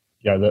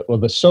 Yeah,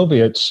 the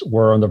Soviets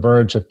were on the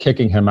verge of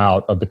kicking him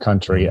out of the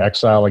country,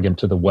 exiling him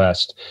to the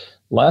West.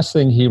 Last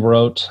thing he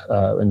wrote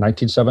in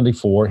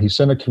 1974, he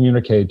sent a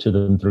communique to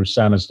them through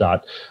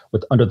Samizdat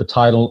under the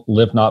title,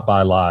 "Live Not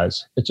by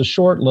Lies." It's a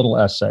short little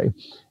essay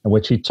in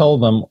which he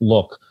told them,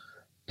 look,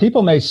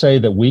 people may say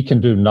that we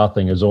can do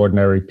nothing as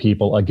ordinary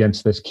people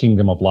against this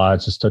kingdom of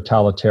lies, this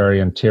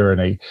totalitarian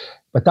tyranny,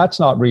 but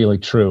that's not really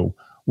true.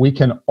 We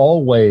can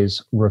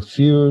always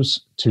refuse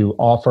to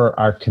offer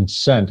our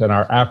consent and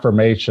our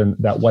affirmation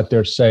that what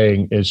they're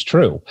saying is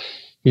true.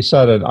 He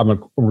said, and I'm going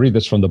to read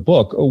this from the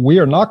book, "We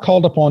are not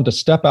called upon to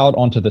step out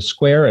onto the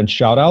square and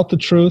shout out the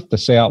truth, to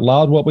say out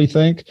loud what we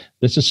think.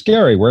 This is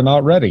scary. We're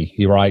not ready,"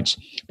 he writes.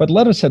 "But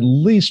let us at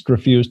least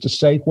refuse to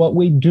say what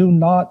we do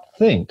not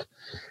think."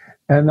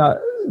 And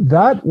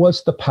that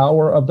was the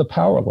power of the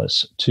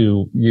powerless,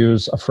 to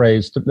use a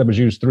phrase that was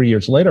used 3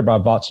 years later by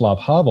Václav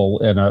Havel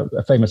in a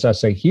famous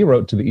essay he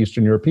wrote to the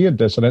Eastern European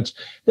dissidents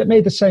that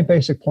made the same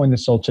basic point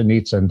as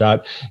Solzhenitsyn,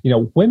 that,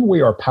 when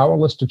we are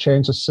powerless to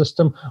change the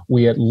system,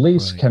 we at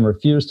least can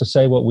refuse to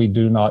say what we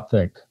do not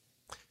think.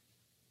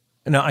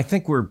 Now, I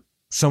think we're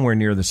somewhere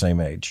near the same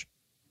age.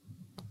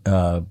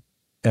 And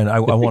I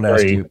won't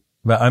ask you,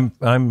 but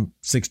I'm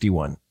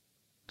 61.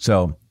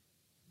 So,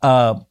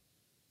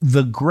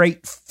 the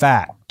great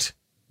fact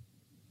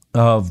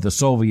of the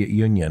Soviet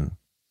Union,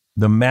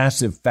 the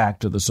massive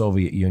fact of the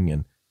Soviet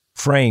Union,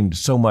 framed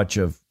so much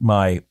of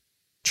my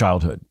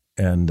childhood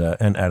and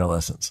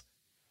adolescence.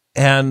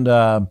 And,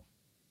 I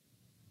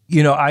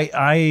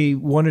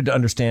wanted to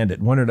understand it,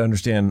 wanted to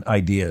understand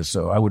ideas.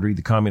 So I would read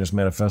the Communist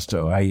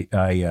Manifesto.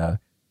 I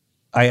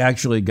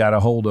actually got a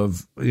hold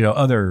of,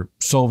 other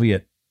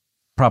Soviet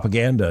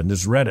propaganda and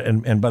just read it.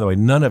 And by the way,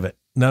 none of it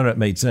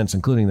made sense,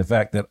 including the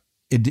fact that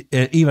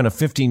even a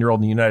 15-year-old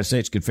in the United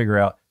States could figure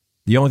out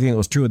the only thing that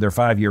was true of their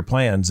 5-year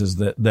plans is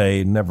that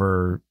they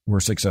never were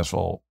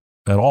successful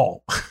at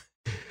all.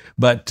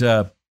 But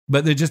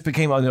they just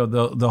became,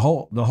 the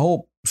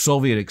whole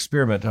Soviet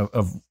experiment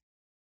of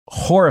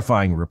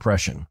horrifying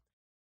repression.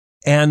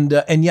 And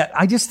yet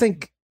I just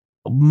think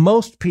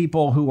most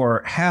people who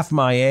are half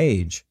my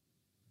age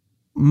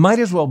might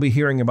as well be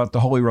hearing about the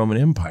Holy Roman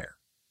Empire.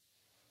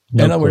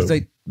 In other words,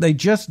 they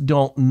just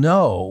don't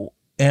know.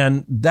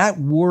 And that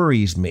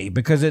worries me,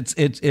 because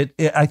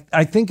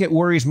I think it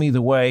worries me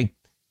the way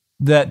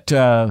that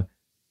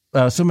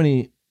so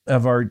many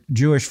of our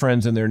Jewish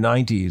friends in their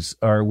 90s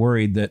are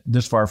worried that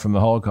this far from the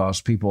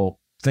Holocaust,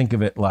 people think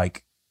of it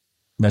like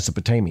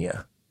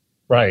Mesopotamia.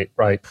 Right.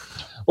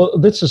 Well,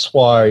 this is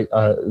why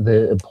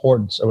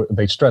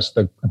they stress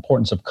the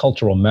importance of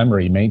cultural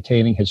memory,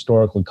 maintaining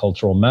historical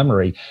cultural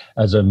memory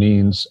as a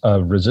means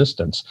of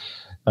resistance.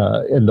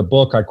 In the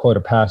book, I quote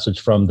a passage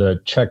from the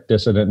Czech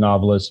dissident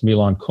novelist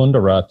Milan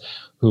Kundera,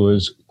 who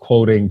is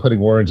putting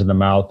words in the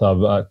mouth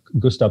of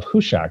Gustav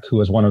Hušák, who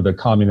was one of the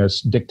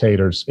communist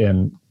dictators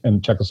in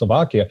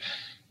Czechoslovakia.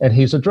 And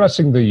he's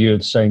addressing the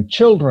youth saying,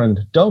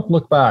 "Children, don't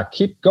look back.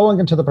 Keep going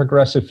into the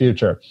progressive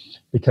future,"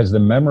 because the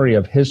memory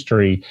of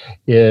history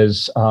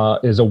is a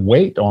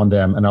weight on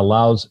them and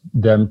allows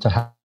them to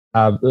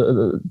have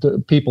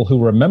the people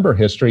who remember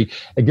history.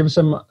 It gives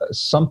them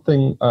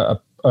something, a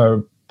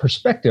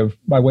perspective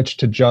by which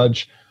to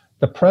judge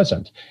the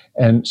present.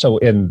 And so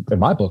in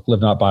my book,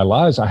 Live Not by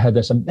Lies, I had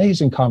this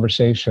amazing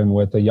conversation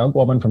with a young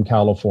woman from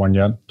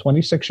California,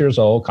 26 years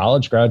old,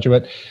 college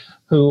graduate,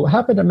 who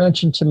happened to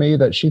mention to me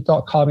that she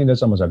thought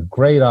communism was a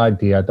great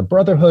idea. The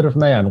brotherhood of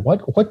man.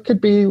 What could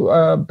be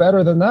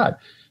better than that?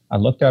 I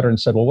looked at her and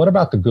said, well, what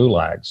about the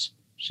gulags?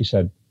 She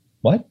said,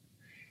 what?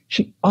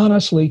 She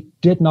honestly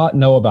did not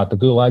know about the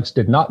gulags,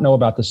 did not know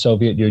about the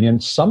Soviet Union.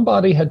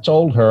 Somebody had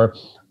told her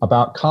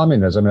about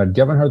communism and had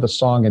given her the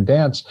song and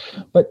dance.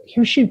 But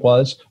here she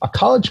was, a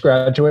college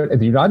graduate in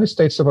the United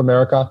States of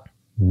America,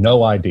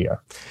 no idea.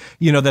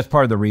 You know, that's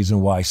part of the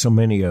reason why so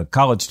many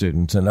college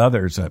students and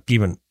others,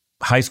 even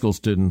high school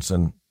students,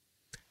 and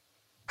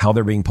how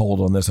they're being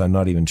polled on this, I'm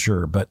not even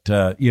sure. But,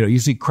 you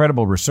see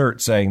credible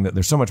research saying that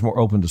they're so much more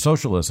open to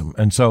socialism.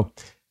 And so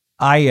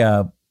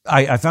I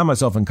found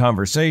myself in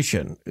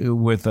conversation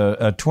with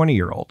a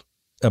 20-year-old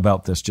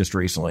about this just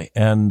recently.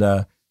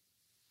 And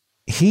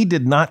he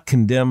did not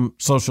condemn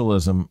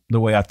socialism the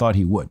way I thought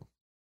he would.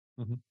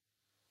 Mm-hmm.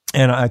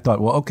 And I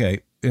thought, well,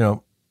 okay,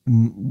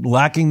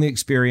 lacking the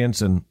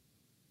experience and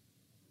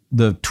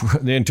the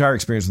entire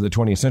experience of the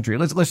 20th century,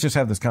 let's just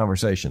have this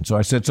conversation. So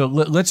I said, so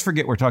let's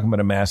forget we're talking about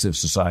a massive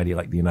society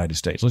like the United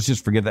States. Let's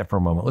just forget that for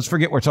a moment. Let's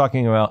forget we're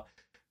talking about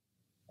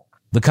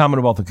the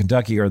Commonwealth of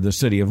Kentucky or the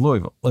city of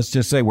Louisville. Let's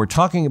just say we're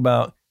talking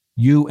about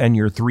you and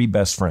your three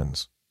best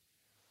friends.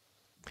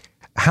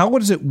 How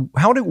would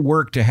it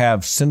work to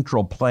have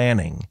central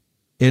planning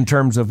in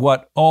terms of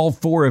what all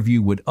four of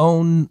you would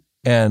own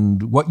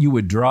and what you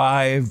would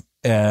drive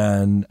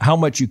and how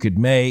much you could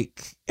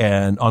make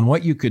and on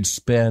what you could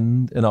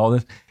spend and all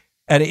this?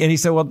 And he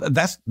said, well,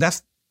 that's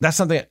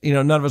something,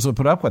 none of us would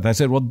put up with. I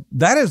said, well,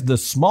 that is the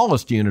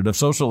smallest unit of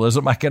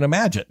socialism I can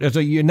imagine.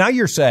 So now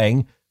you're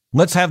saying,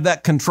 let's have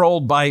that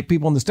controlled by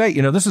people in the state.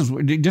 You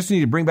just need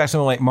to bring back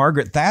someone like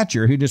Margaret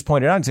Thatcher, who just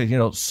pointed out and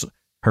said,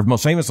 her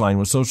most famous line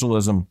was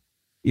socialism,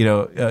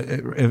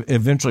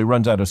 eventually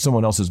runs out of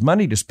someone else's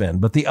money to spend.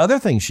 But the other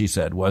thing she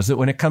said was that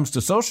when it comes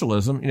to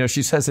socialism,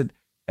 she says that,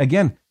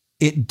 again,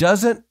 it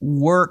doesn't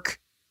work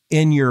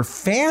in your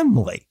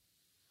family.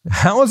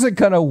 How is it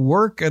going to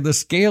work at the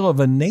scale of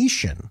a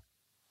nation?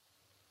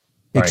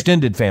 Right.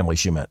 Extended family,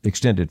 she meant.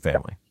 Extended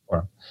family.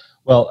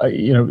 Well,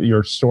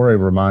 your story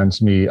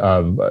reminds me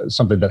of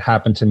something that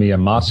happened to me in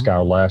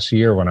Moscow last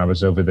year when I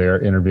was over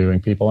there interviewing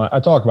people. I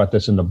talk about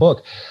this in the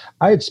book.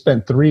 I had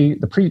spent three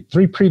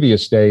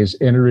previous days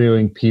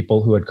interviewing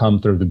people who had come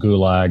through the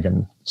Gulag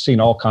and seen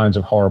all kinds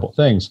of horrible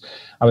things.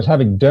 I was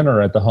having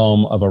dinner at the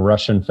home of a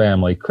Russian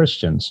family,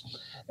 Christians.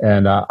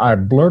 And I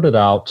blurted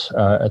out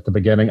at the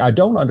beginning, I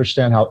don't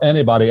understand how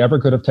anybody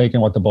ever could have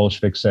taken what the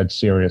Bolsheviks said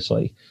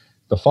seriously.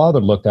 The father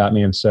looked at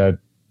me and said,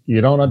 you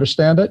don't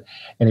understand it?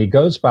 And he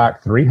goes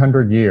back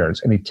 300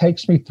 years and he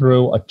takes me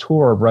through a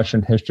tour of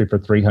Russian history for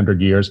 300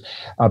 years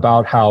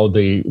about how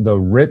the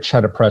rich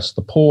had oppressed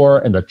the poor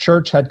and the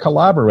church had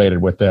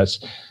collaborated with this.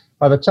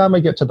 By the time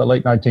we get to the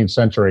late 19th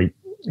century,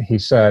 he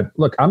said,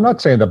 look, I'm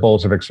not saying the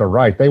Bolsheviks are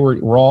right. They were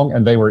wrong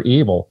and they were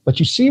evil. But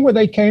you see where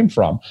they came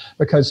from,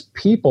 because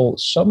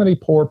so many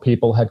poor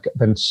people had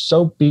been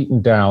so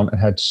beaten down and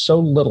had so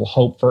little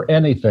hope for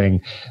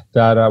anything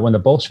that when the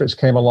Bolsheviks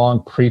came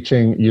along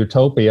preaching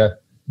utopia,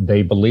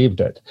 they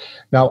believed it.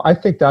 Now, I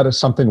think that is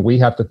something we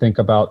have to think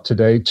about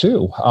today,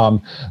 too.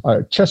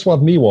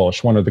 Czesław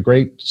Miłosz, one of the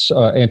great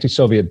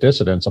anti-Soviet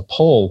dissidents, a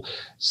Pole,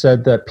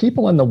 said that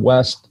people in the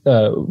West,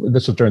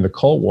 this was during the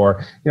Cold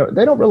War,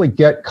 they don't really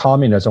get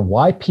communism,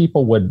 why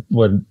people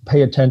would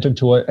pay attention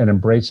to it and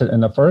embrace it in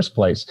the first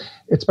place.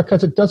 It's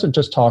because it doesn't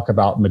just talk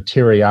about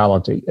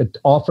materiality. It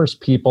offers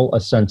people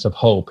a sense of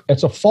hope.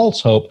 It's a false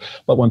hope,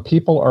 but when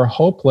people are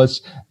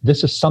hopeless,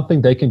 this is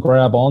something they can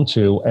grab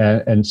onto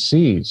and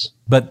seize.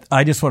 But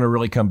I just want to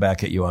really come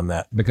back at you on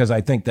that, because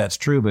I think that's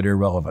true, but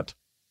irrelevant.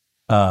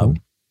 I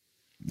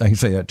can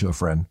say that to a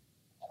friend.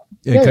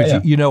 Because,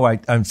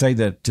 I'm saying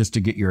that just to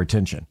get your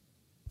attention.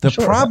 The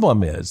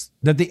problem is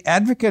that the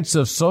advocates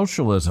of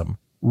socialism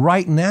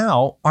right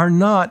now are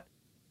not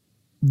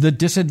the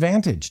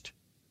disadvantaged.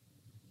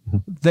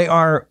 They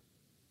are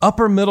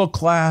upper middle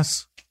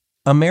class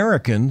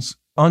Americans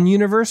on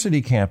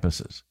university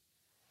campuses.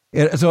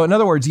 So in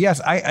other words,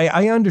 yes,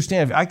 I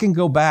understand. If I can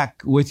go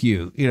back with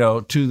you,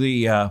 to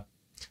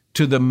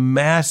the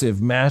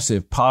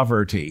massive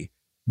poverty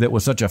that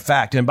was such a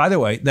fact. And by the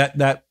way,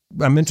 that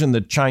I mentioned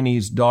the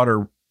Chinese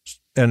daughter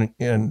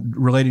and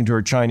relating to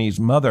her Chinese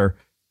mother,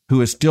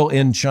 who is still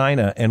in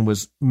China and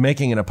was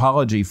making an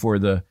apology for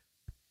the,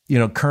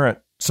 current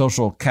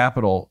social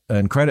capital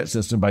and credit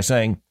system by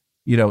saying,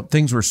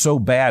 things were so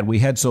bad. We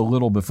had so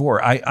little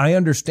before. I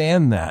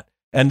understand that.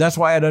 And that's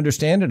why I'd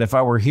understand it if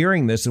I were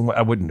hearing this, and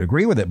I wouldn't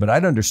agree with it, but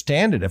I'd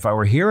understand it if I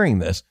were hearing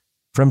this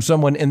from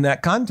someone in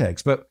that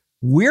context. But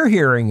we're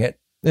hearing it.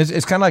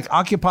 It's kind of like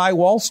Occupy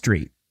Wall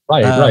Street.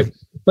 Right.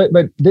 But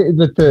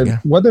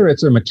whether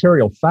it's a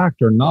material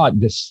fact or not,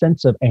 this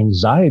sense of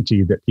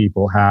anxiety that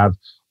people have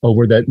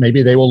over that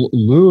maybe they will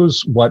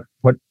lose what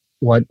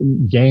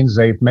gains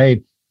they've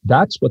made,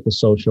 that's what the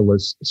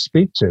socialists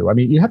speak to. I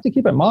mean, you have to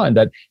keep in mind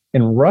that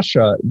in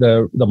Russia,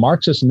 the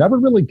Marxists never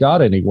really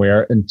got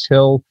anywhere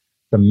until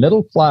the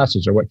middle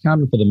classes, or what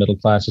counted for the middle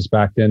classes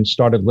back then,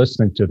 started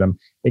listening to them.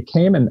 It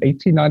came in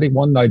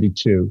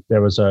 1891-92.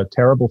 There was a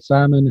terrible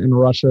famine in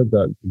Russia.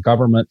 The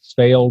government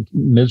failed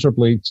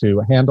miserably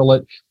to handle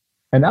it.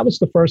 And that was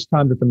the first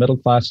time that the middle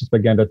classes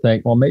began to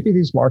think, well, maybe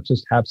these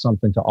Marxists have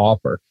something to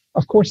offer.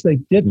 Of course, they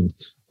didn't.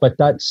 But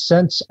that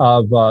sense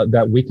of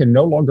that we can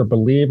no longer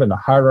believe in the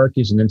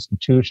hierarchies and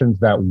institutions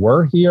that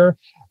were here,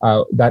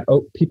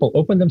 people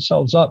open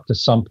themselves up to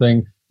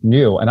something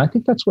new. And I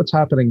think that's what's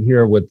happening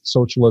here with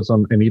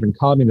socialism and even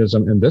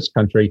communism in this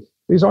country.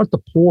 These aren't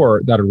the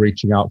poor that are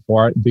reaching out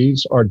for it.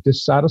 These are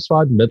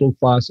dissatisfied middle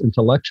class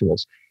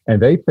intellectuals. And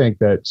they think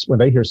that when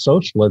they hear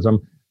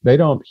socialism, they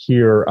don't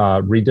hear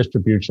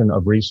redistribution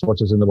of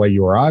resources in the way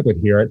you or I would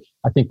hear it.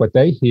 I think what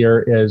they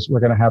hear is we're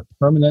going to have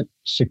permanent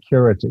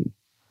security.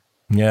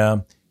 Yeah.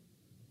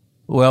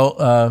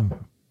 Well,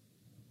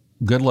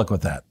 good luck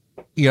with that.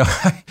 Yeah.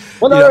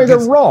 Well, they're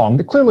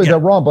wrong. Clearly, they're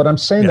wrong. But I'm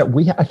saying that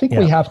we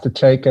have to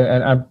take,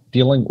 and I'm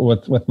dealing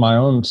with my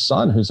own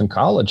son who's in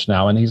college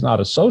now, and he's not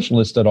a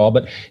socialist at all,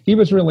 but he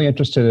was really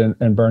interested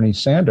in Bernie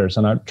Sanders.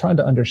 And I'm trying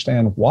to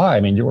understand why.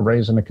 I mean, you were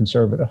raised in a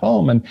conservative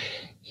home, and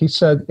he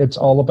said it's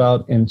all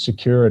about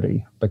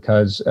insecurity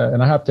because,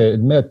 and I have to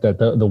admit that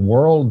the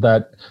world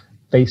that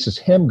faces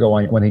him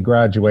going when he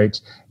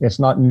graduates, it's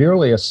not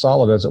nearly as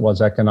solid as it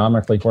was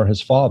economically for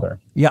his father.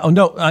 Yeah, oh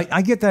no,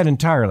 I get that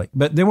entirely.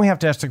 But then we have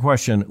to ask the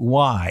question,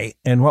 why?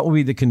 And what will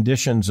be the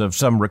conditions of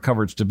some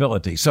recovered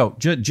stability? So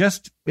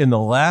just in the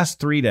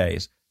last 3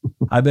 days,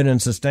 I've been in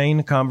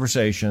sustained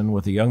conversation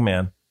with a young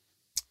man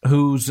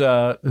who's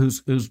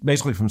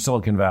basically from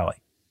Silicon Valley.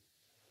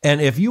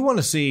 And if you want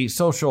to see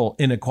social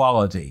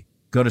inequality,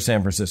 go to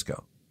San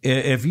Francisco.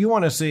 If you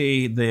want to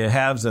see the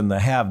haves and the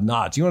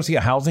have-nots, you want to see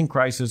a housing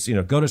crisis,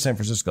 go to San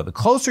Francisco. The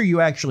closer you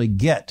actually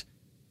get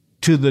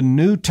to the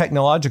new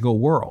technological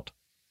world,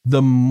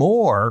 the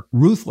more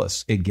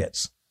ruthless it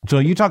gets. So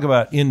you talk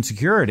about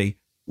insecurity.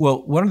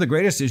 Well, one of the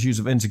greatest issues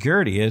of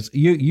insecurity is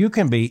you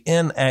can be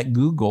in at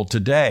Google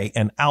today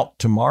and out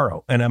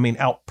tomorrow. And I mean,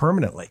 out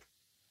permanently.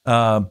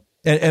 And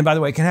by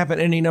the way, it can happen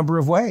any number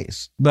of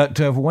ways. But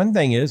one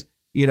thing is,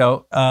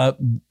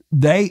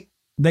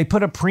 they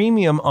put a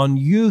premium on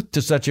youth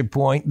to such a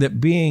point that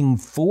being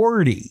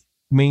 40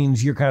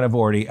 means you're kind of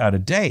already out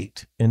of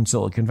date in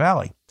Silicon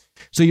Valley.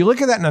 So you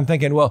look at that and I'm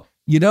thinking, well,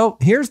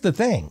 here's the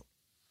thing.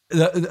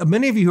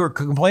 Many of you who are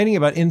complaining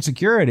about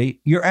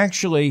insecurity, you're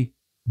actually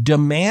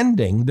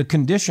demanding the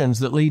conditions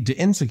that lead to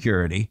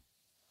insecurity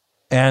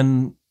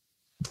and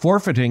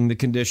forfeiting the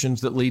conditions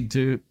that lead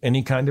to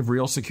any kind of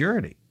real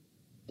security.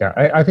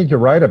 Yeah, I think you're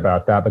right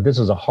about that, but this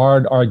is a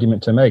hard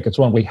argument to make. It's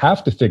one we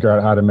have to figure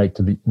out how to make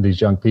to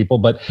these young people.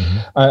 But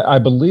I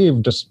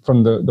believe just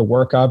from the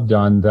work I've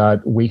done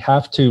that we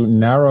have to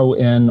narrow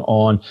in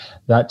on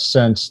that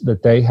sense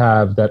that they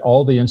have, that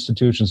all the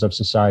institutions of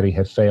society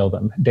have failed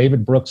them.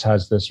 David Brooks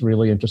has this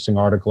really interesting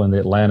article in The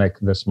Atlantic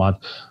this month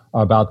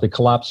about the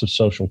collapse of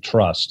social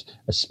trust,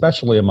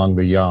 especially among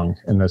the young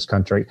in this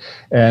country.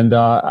 And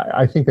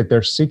I think that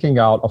they're seeking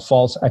out a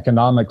false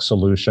economic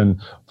solution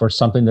for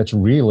something that's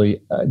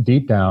really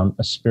deep down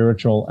a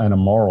spiritual and a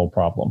moral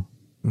problem.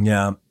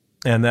 Yeah.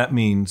 And that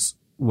means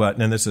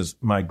what? And this is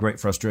my great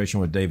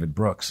frustration with David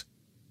Brooks.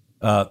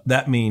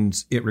 That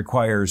means it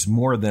requires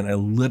more than a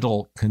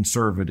little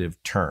conservative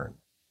turn.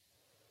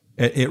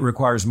 It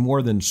requires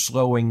more than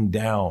slowing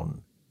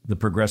down the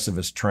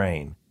progressivist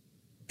train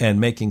and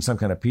making some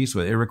kind of peace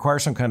with it. It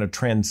requires some kind of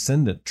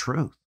transcendent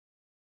truth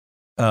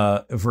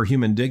for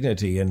human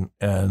dignity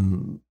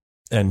and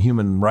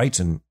human rights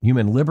and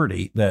human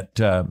liberty that,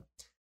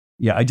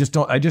 I just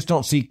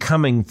don't see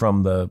coming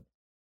from the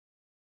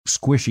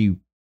squishy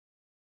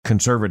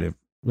conservative,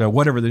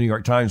 whatever the New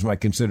York Times might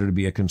consider to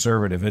be a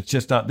conservative. It's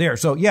just not there.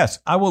 So yes,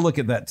 I will look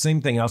at that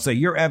same thing. I'll say,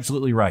 you're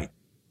absolutely right.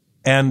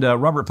 And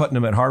Robert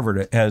Putnam at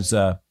Harvard has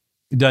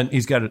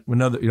he's got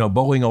another,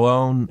 Bowling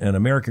Alone and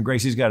American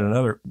Grace. He's got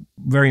another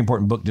very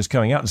important book just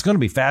coming out. It's going to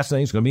be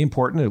fascinating. It's going to be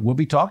important. We'll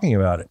be talking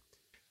about it.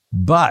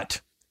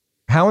 But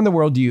how in the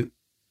world do you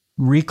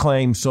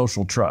reclaim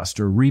social trust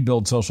or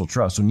rebuild social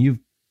trust when you've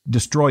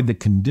destroyed the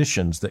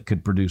conditions that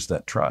could produce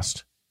that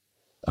trust?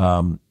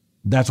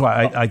 That's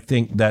why I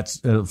think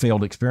that's a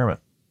failed experiment.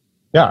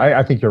 Yeah,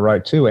 I think you're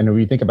right, too. And when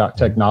you think about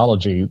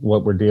technology,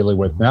 what we're dealing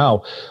with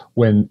now,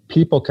 when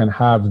people can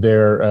have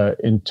their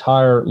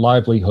entire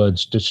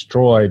livelihoods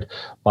destroyed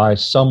by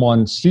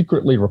someone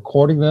secretly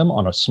recording them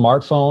on a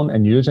smartphone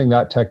and using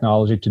that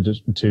technology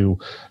to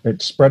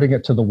spreading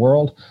it to the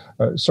world.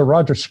 Sir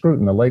Roger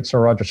Scruton, the late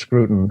Sir Roger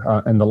Scruton,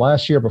 in the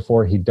last year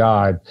before he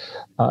died,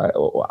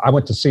 I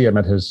went to see him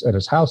at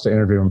his house to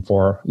interview him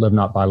for Live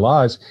Not by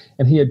Lies,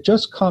 and he had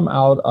just come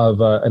out of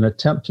an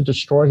attempt to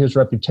destroy his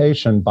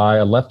reputation by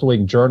a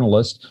left-wing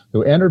journalist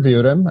who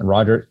interviewed him, and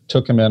Roger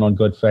took him in on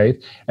good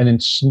faith, and then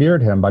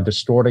smeared him by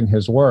distorting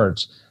his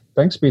words.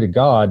 Thanks be to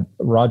God,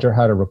 Roger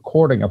had a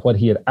recording of what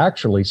he had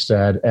actually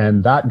said,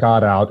 and that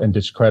got out and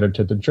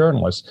discredited the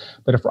journalist.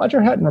 But if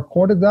Roger hadn't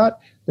recorded that,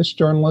 this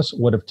journalist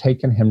would have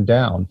taken him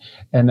down.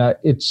 And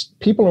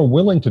people are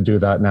willing to do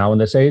that now. In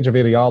this age of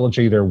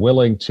ideology, they're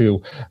willing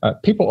to,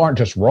 people aren't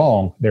just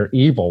wrong, they're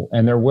evil,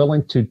 and they're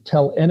willing to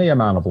tell any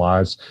amount of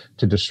lies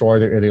to destroy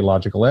their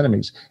ideological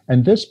enemies.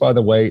 And this, by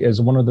the way,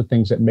 is one of the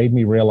things that made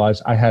me realize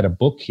I had a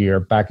book here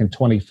back in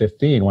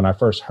 2015 when I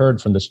first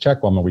heard from this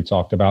Czech woman we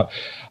talked about.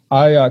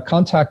 I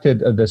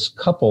contacted this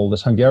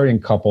Hungarian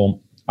couple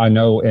I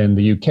know in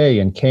the UK,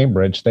 in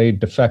Cambridge. They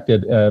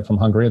defected from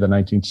Hungary in the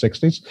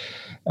 1960s.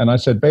 And I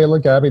said, Bela,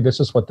 Gabby, this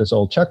is what this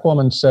old Czech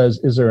woman says.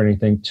 Is there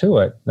anything to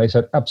it? They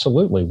said,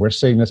 absolutely. We're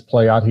seeing this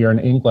play out here in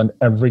England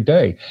every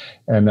day.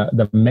 And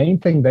the main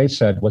thing they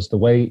said was the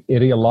way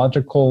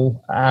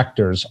ideological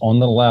actors on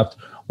the left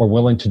were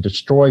willing to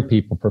destroy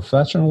people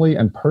professionally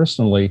and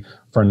personally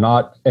for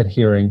not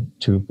adhering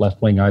to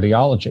left-wing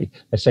ideology.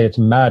 They say it's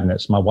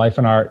madness. My wife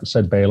and I,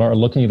 said Bela, are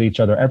looking at each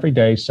other every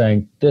day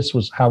saying this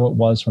was how it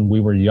was when we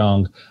were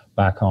young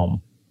back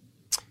home.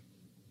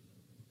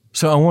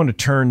 So I want to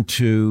turn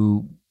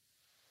to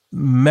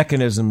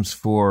mechanisms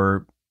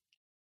for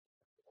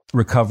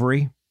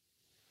recovery,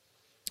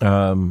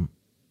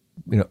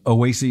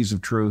 oases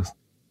of truth.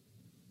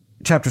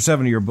 Chapter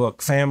 7 of your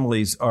book,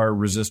 Families Are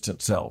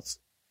Resistant Cells.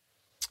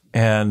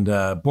 And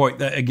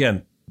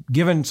again,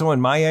 given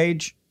someone my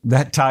age,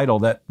 that title,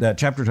 that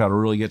chapter title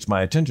really gets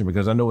my attention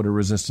because I know what a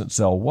resistant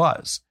cell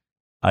was.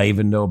 I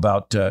even know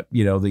about, the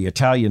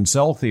Italian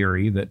cell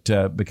theory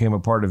that became a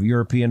part of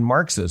European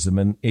Marxism.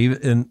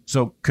 And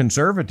so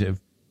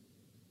conservative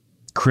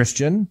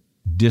Christian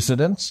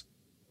dissidents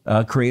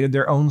created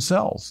their own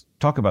cells.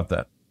 Talk about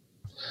that.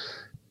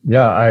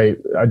 Yeah,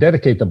 I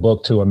dedicate the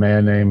book to a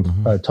man named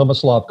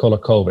Tomislav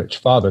Kolakovic,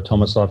 Father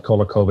Tomislav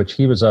Kolakovic.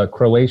 He was a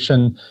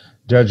Croatian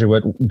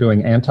Jesuit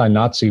doing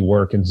anti-Nazi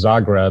work in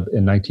Zagreb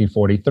in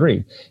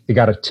 1943. He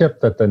got a tip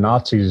that the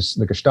Nazis,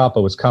 the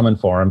Gestapo, was coming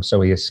for him,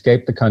 so he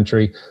escaped the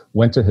country,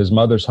 went to his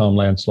mother's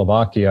homeland,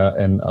 Slovakia,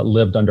 and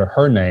lived under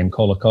her name,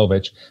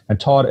 Kolakovic, and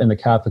taught in the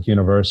Catholic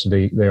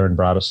University there in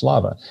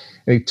Bratislava.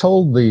 And he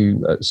told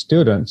the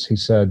students, he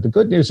said, the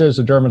good news is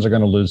the Germans are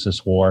going to lose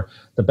this war.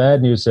 The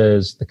bad news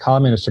is the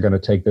communists are going to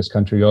take this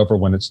country over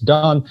when it's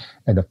done.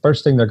 And the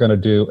first thing they're going to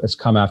do is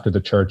come after the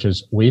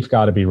churches. We've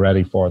got to be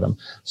ready for them.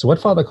 So what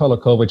Father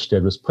Kolakovic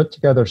did was put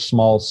together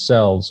small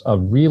cells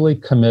of really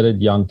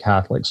committed young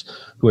Catholics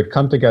who had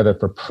come together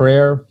for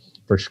prayer,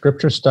 for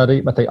scripture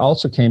study, but they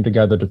also came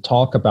together to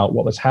talk about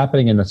what was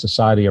happening in the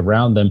society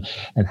around them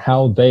and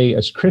how they,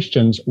 as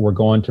Christians, were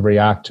going to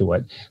react to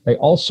it. They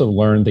also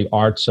learned the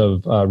arts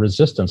of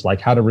resistance,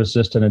 like how to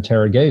resist an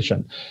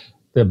interrogation.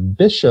 The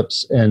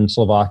bishops in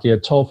Slovakia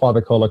told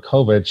Father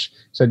Kolakovic,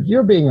 said,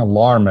 you're being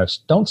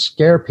alarmist. Don't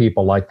scare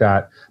people like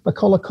that. But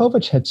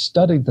Kolakovic had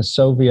studied the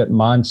Soviet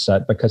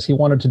mindset because he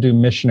wanted to do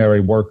missionary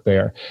work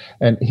there.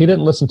 And he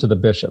didn't listen to the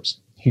bishops.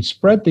 He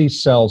spread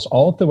these cells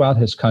all throughout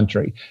his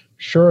country.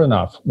 Sure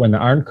enough, when the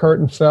Iron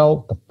Curtain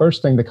fell, the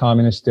first thing the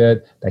communists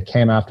did, they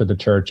came after the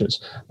churches.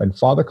 And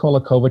Father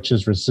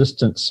Kolakovic's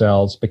resistance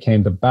cells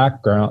became the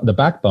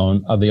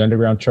backbone of the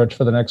underground church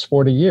for the next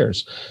 40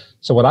 years.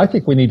 So what I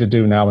think we need to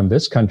do now in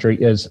this country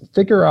is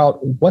figure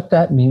out what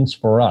that means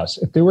for us.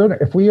 If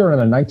we are in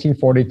a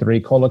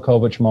 1943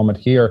 Kolakovic moment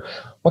here,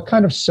 what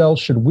kind of cells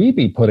should we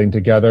be putting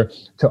together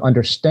to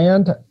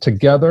understand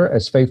together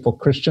as faithful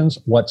Christians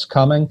what's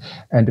coming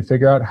and to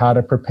figure out how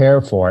to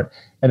prepare for it?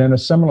 And in a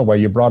similar way,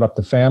 you brought up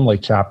the family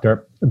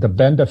chapter, the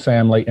Benda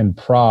family in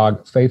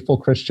Prague, faithful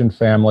Christian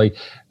family.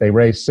 They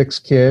raised 6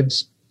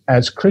 kids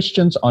as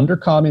Christians under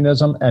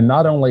communism, and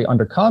not only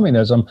under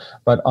communism,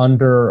 but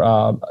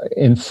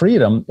in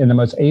freedom in the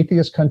most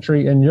atheist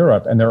country in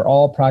Europe. And they're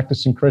all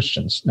practicing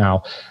Christians.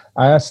 Now,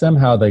 I asked them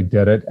how they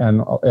did it,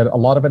 and a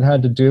lot of it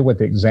had to do with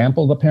the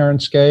example the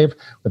parents gave,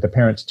 with the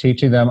parents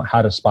teaching them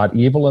how to spot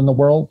evil in the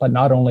world, but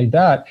not only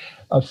that,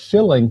 of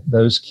filling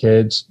those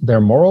kids,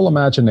 their moral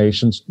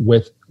imaginations,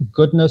 with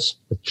goodness,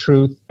 with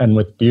truth, and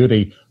with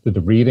beauty through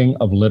the reading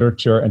of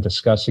literature and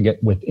discussing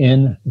it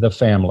within the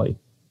family.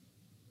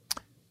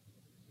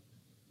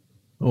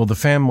 Well, the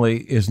family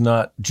is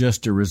not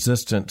just a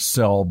resistant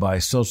cell by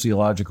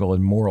sociological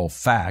and moral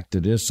fact.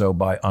 It is so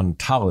by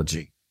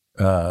ontology.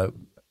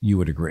 You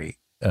would agree.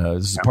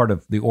 This is part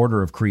of the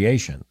order of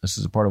creation. This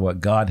is a part of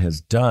what God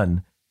has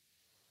done.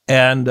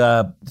 And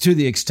to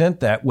the extent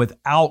that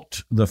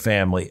without the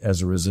family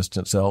as a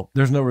resistant cell,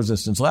 there's no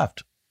resistance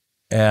left.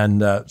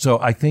 And so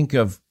I think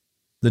of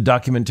the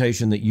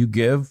documentation that you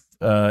give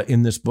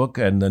in this book,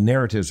 and the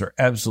narratives are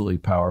absolutely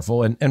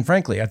powerful. And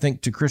frankly, I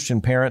think to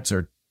Christian parents,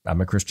 or I'm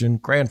a Christian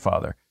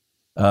grandfather,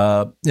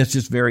 it's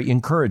just very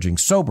encouraging,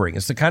 sobering.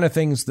 It's the kind of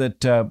things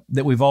that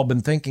we've all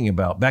been thinking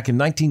about. Back in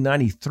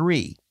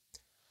 1993,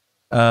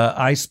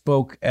 I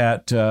spoke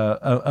at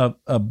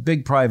a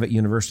big private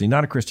university,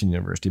 not a Christian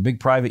university, a big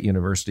private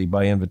university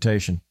by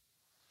invitation.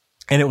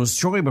 And it was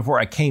shortly before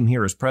I came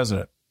here as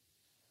president.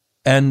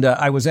 And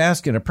I was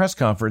asked in a press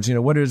conference,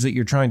 what is it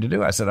you're trying to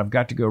do? I said, I've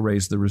got to go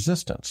raise the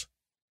resistance.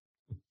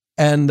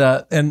 And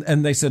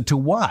they said, to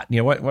what?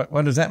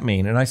 What does that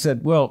mean? And I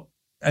said, well,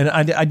 and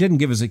I didn't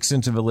give as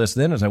extensive a list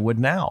then as I would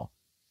now.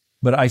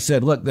 But I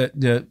said, look,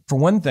 for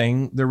one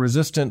thing, the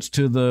resistance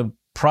to the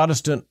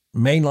Protestant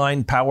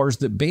mainline powers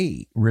that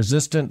be,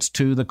 resistance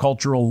to the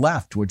cultural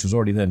left, which was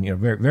already then,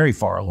 very, very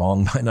far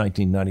along by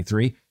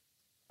 1993.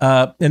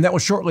 And that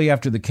was shortly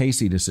after the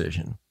Casey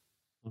decision,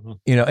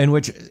 in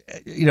which,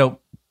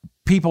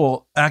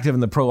 people active in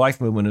the pro-life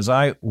movement, as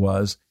I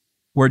was,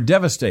 were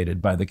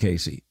devastated by the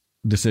Casey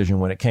decision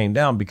when it came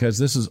down, because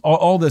this is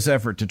all this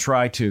effort to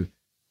try to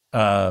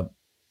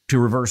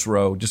reverse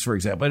Roe, just for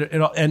example.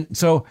 And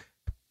so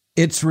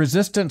it's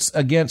resistance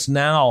against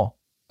now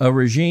a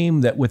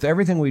regime that, with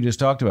everything we just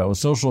talked about, with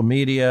social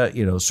media,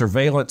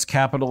 surveillance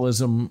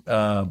capitalism,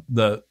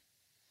 the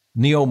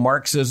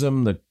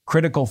neo-Marxism, the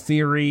critical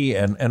theory,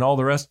 and all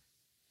the rest,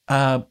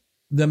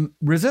 the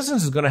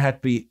resistance is going to have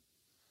to be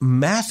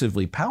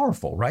massively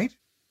powerful, right?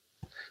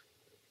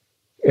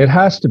 It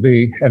has to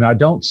be, and I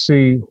don't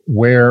see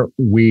where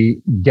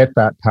we get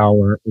that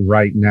power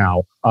right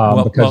now.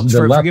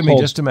 Forgive me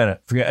just a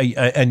minute.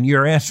 And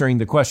you're answering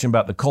the question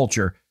about the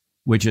culture,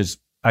 which is,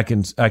 I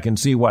can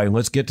see why.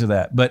 Let's get to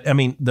that. But I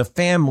mean, the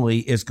family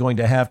is going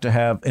to have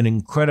an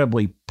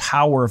incredibly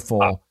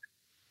powerful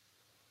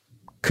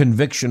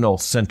convictional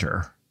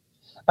center.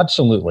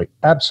 Absolutely.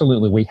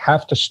 We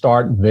have to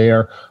start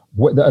there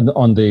in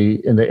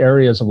the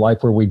areas of life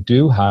where we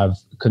do have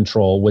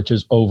control, which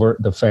is over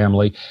the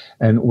family.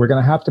 And we're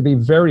going to have to be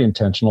very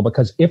intentional,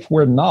 because if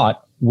we're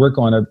not, we're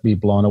going to be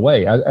blown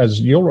away. As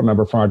you'll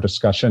remember from our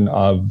discussion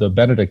of the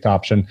Benedict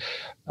option,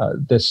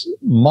 this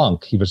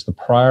monk, he was the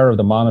prior of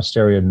the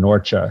monastery of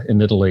Norcia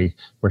in Italy,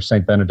 where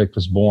St. Benedict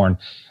was born.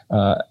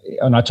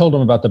 And I told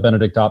him about the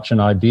Benedict option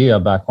idea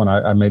back when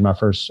I made my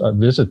first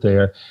visit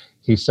there.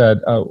 He said,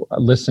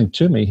 listening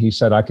to me, he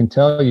said, I can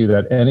tell you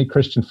that any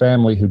Christian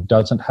family who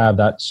doesn't have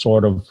that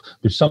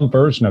there's some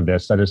version of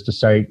this, that is to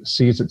say,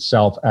 sees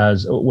itself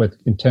as,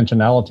 with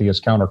intentionality, as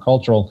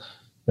countercultural,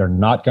 they're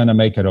not going to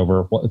make it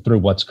through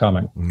what's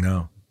coming.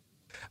 No.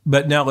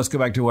 But now let's go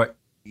back to what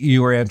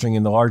you were answering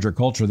in the larger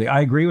culture. I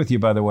agree with you,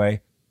 by the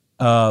way.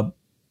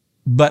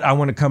 But I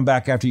want to come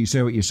back after you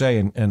say what you say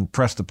and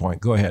press the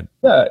point. Go ahead.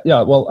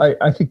 Yeah. Well,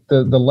 I think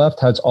the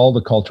left has all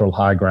the cultural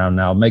high ground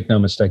now. Make no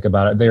mistake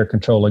about it. They are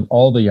controlling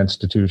all the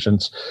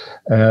institutions.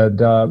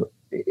 And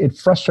it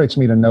frustrates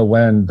me to no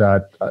end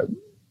that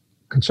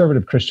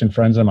conservative Christian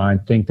friends of mine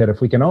think that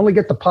if we can only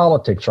get the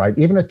politics right,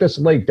 even at this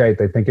late date,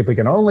 they think if we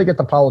can only get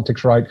the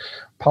politics right,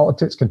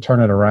 politics can turn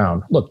it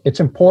around. Look, it's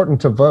important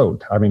to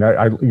vote. I mean,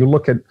 you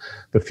look at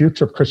the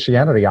future of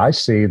Christianity, I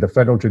see the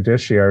federal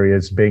judiciary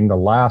as being the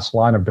last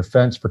line of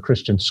defense for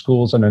Christian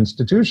schools and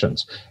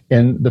institutions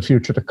in the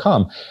future to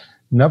come.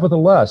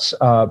 Nevertheless,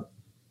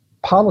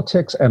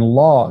 politics and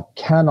law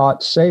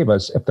cannot save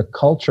us if the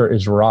culture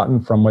is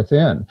rotten from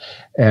within.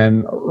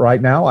 And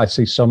right now, I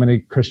see so many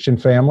Christian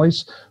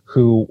families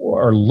who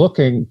are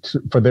looking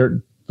for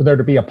there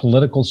to be a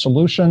political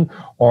solution,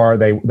 or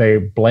they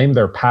blame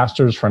their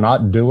pastors for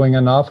not doing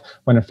enough,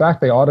 when in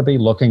fact we ought to be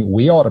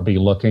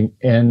looking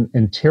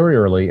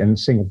interiorly and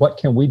seeing what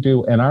can we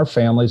do in our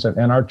families and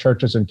in our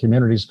churches and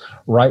communities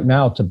right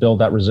now to build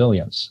that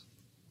resilience.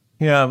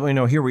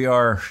 Yeah, here we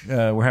are,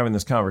 we're having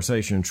this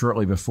conversation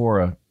shortly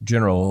before a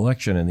general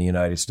election in the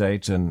United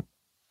States, and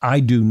I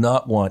do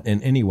not want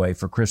in any way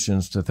for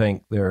Christians to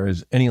think there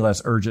is any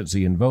less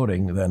urgency in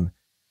voting than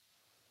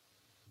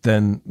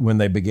when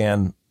they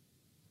began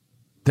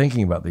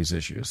thinking about these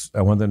issues.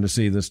 I want them to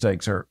see the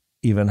stakes are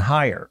even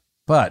higher.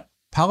 But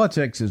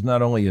politics is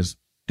not only, as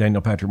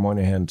Daniel Patrick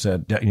Moynihan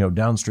said,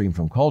 downstream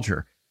from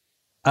culture.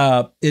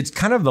 It's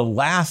kind of the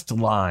last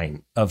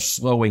line of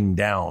slowing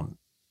down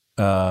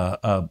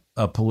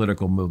a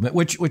political movement,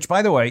 which,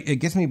 by the way, it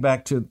gets me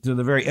back to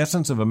the very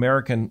essence of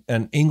American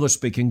and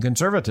English-speaking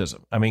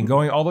conservatism. I mean,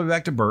 going all the way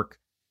back to Burke,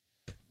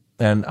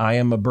 and I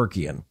am a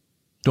Burkean,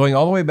 going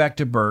all the way back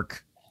to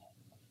Burke,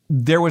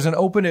 there was an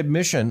open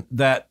admission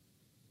that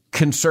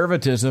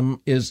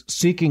conservatism is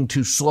seeking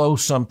to slow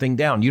something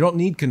down. You don't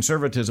need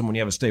conservatism when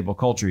you have a stable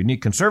culture. You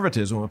need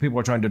conservatism when people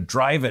are trying to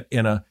drive it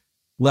in a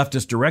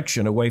leftist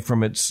direction away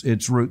from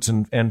its roots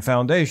and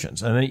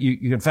foundations. And then you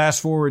can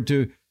fast forward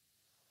to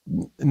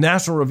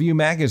National Review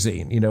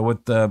magazine,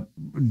 with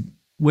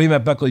William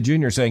F. Buckley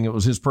Jr. saying it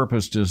was his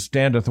purpose to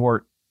stand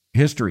athwart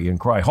history and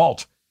cry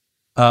halt.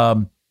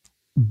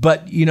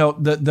 But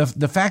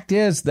the fact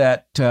is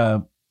that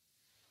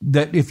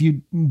if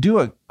you do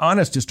an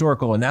honest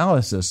historical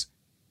analysis,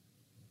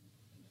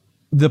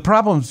 the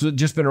problem's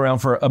just been around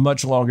for a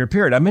much longer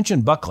period. I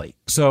mentioned Buckley.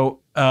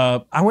 So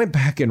I went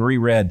back and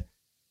reread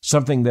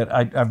something that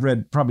I've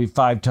read probably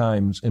 5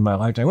 times in my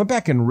lifetime. I went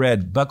back and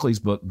read Buckley's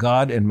book,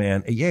 God and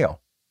Man at Yale.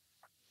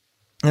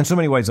 In so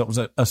many ways, it was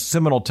a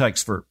seminal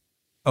text for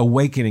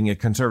awakening a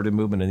conservative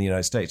movement in the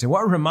United States. And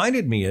what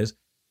reminded me is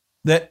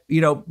that,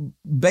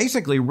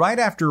 basically right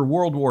after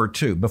World War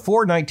II,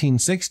 before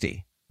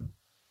 1960,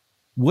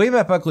 William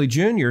F. Buckley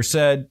Jr.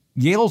 said,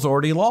 Yale's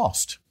already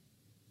lost.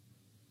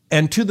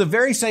 And to the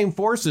very same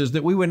forces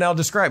that we would now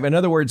describe. In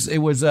other words, it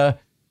was the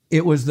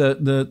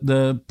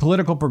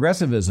political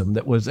progressivism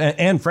that was,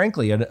 and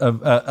frankly,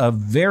 a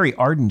very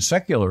ardent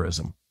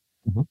secularism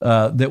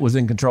that was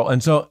in control.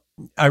 And so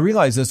I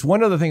realize this.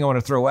 One other thing I want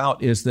to throw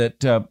out is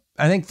that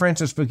I think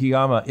Francis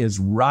Fukuyama is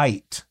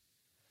right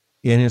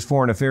in his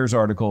Foreign Affairs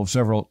article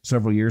several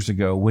years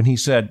ago when he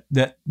said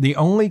that the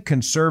only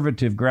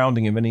conservative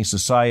grounding of any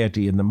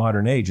society in the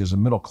modern age is a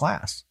middle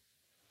class.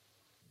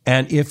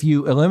 And if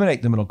you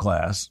eliminate the middle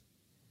class,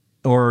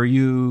 or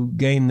you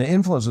gain the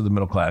influence of the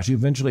middle class, you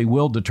eventually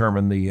will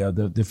determine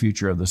the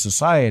future of the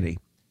society.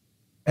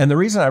 And the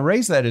reason I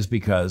raise that is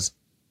because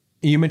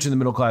you mentioned the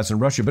middle class in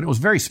Russia, but it was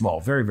very small,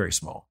 very, very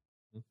small.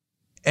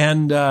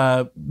 And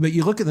but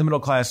you look at the middle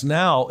class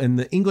now in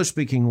the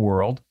English-speaking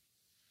world,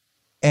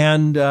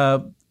 and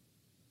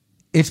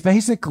it's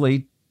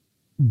basically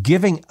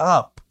giving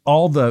up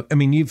all the,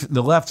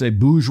 the left say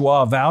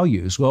bourgeois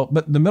values. Well,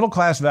 but the middle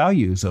class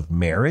values of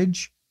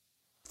marriage,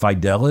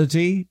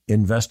 fidelity,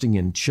 investing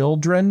in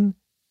children,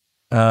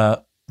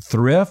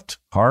 thrift,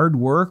 hard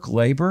work,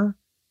 labor,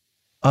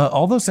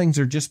 all those things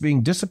are just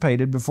being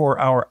dissipated before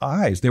our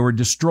eyes. They were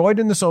destroyed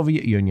in the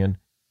Soviet Union,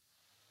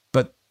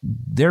 but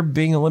they're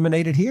being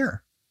eliminated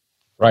here.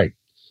 Right.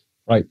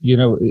 Right.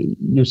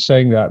 You're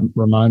saying that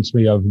reminds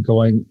me of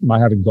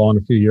having gone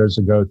a few years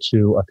ago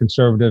to a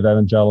conservative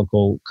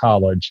evangelical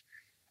college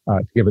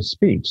to give a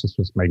speech. This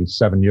was maybe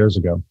 7 years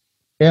ago.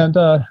 And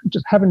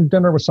just having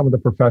dinner with some of the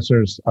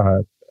professors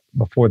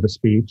before the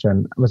speech,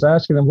 and I was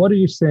asking them, what are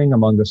you seeing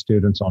among the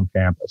students on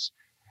campus?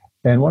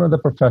 And one of the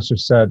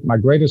professors said, my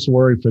greatest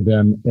worry for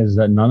them is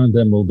that none of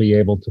them will be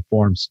able to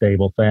form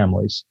stable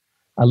families.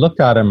 I looked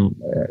at him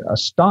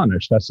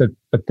astonished. I said,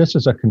 but this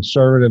is a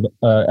conservative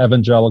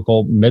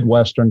evangelical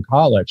Midwestern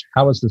college.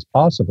 How is this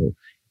possible?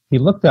 He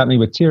looked at me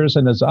with tears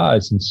in his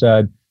eyes and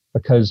said,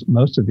 because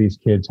most of these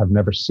kids have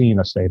never seen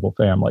a stable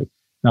family.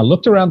 And I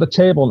looked around the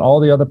table and all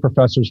the other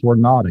professors were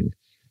nodding.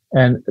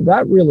 And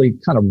that really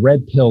kind of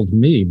red-pilled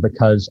me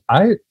because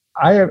I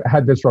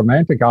had this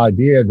romantic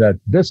idea that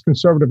this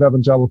conservative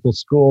evangelical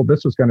school,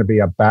 this was going to be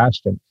a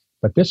bastion.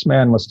 But this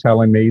man was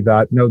telling me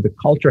that, no, the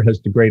culture has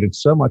degraded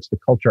so much, the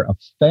culture of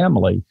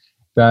family,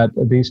 that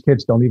these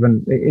kids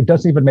it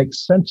doesn't even make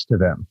sense to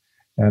them.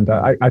 And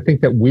I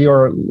think that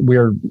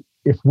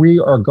if we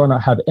are going to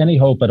have any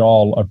hope at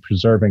all of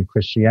preserving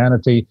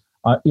Christianity,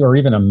 or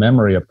even a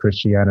memory of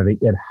Christianity,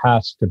 it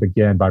has to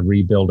begin by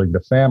rebuilding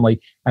the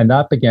family. And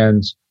that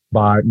begins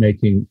by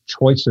making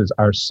choices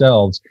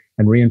ourselves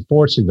and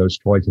reinforcing those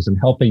choices and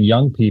helping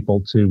young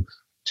people to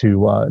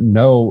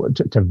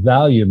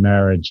value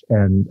marriage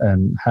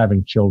and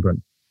having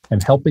children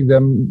and helping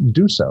them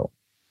do so.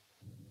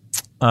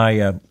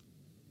 I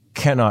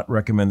cannot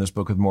recommend this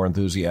book with more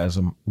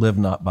enthusiasm. Live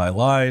Not by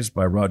Lies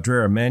by Rod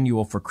Dreher, a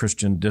manual for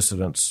Christian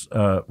dissidents.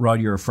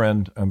 Rod, you're a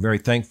friend. I'm very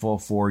thankful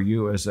for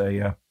you as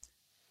a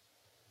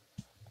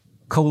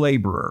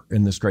co-laborer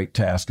in this great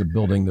task of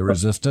building the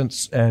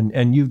resistance.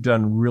 And you've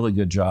done a really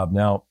good job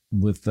now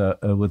with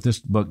this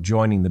book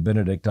joining the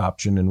Benedict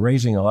option and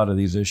raising a lot of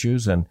these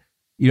issues. And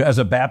as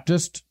a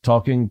Baptist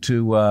talking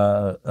to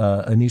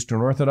an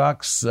Eastern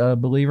Orthodox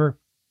believer,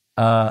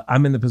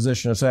 I'm in the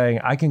position of saying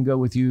I can go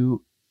with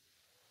you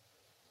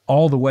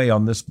all the way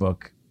on this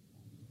book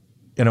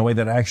in a way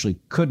that I actually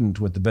couldn't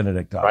with the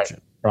Benedict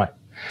option. Right.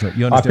 So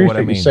you understand what I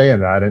mean? You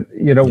saying that. And,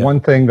 one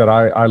thing that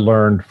I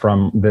learned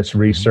from this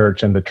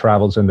research and the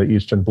travels in the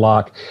Eastern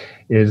Bloc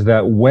is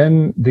that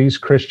when these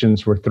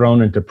Christians were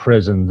thrown into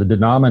prison, the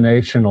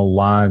denominational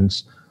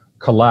lines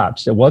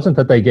collapsed. It wasn't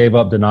that they gave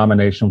up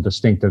denominational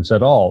distinctives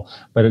at all,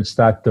 but it's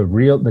that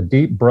the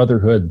deep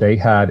brotherhood they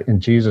had in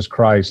Jesus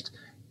Christ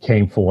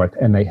came forth,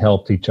 and they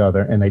helped each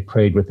other and they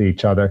prayed with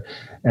each other.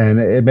 And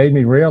it made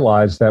me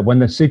realize that when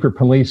the secret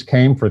police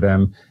came for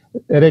them,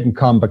 it didn't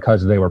come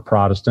because they were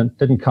Protestant,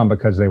 didn't come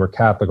because they were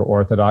Catholic or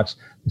Orthodox.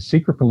 The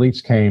secret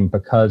police came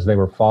because they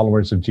were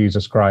followers of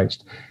Jesus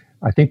Christ.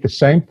 I think the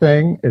same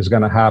thing is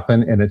going to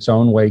happen in its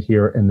own way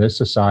here in this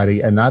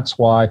society. And that's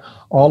why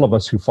all of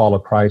us who follow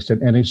Christ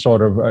in any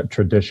sort of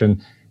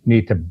tradition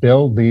need to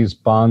build these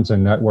bonds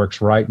and networks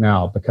right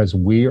now, because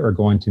we are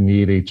going to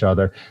need each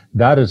other.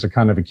 That is a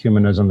kind of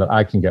ecumenism that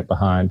I can get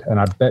behind. And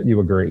I bet you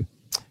agree.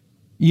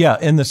 Yeah,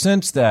 in the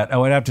sense that I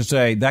would have to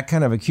say that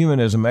kind of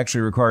ecumenism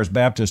actually requires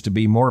Baptists to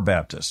be more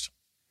Baptist,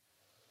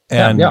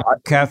 and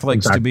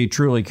Catholics to be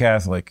truly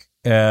Catholic,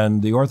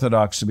 and the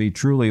Orthodox to be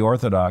truly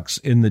Orthodox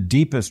in the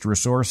deepest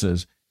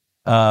resources.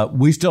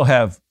 We still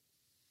have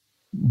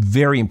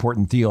very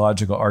important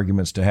theological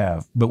arguments to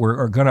have, but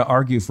we're going to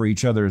argue for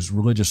each other's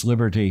religious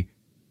liberty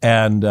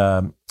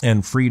and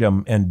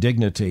freedom and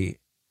dignity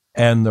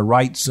and the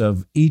rights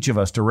of each of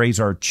us to raise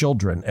our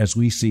children as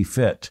we see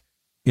fit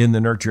in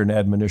the nurture and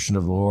admonition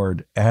of the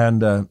Lord,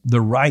 and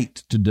the right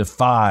to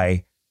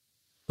defy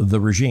the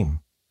regime.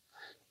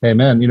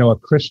 Amen. A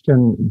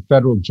Christian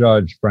federal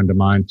judge friend of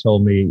mine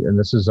told me, and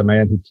this is a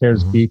man who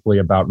cares deeply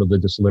about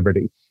religious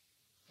liberty.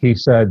 He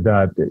said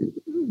that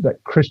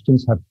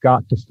Christians have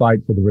got to fight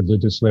for the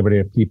religious liberty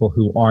of people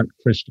who aren't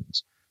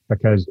Christians,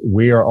 because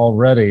we are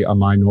already a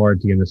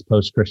minority in this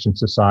post-Christian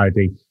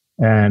society,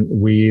 and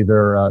we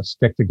either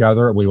stick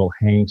together or we will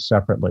hang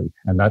separately.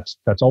 And that's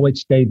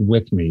always stayed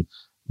with me.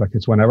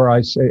 Because whenever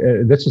I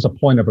say this is a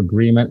point of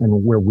agreement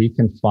and where we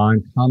can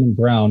find common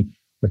ground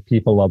with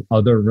people of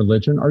other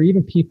religion or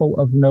even people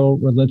of no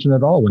religion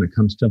at all when it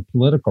comes to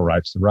political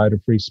rights, the right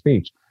of free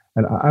speech.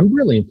 And I'm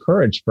really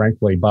encouraged,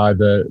 frankly, by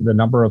the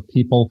number of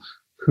people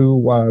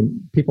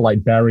people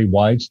like Barry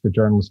Weiss, the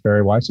journalist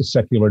Barry Weiss, a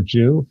secular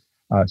Jew,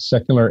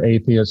 secular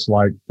atheists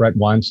like Brett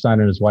Weinstein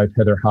and his wife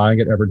Heather Heying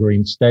at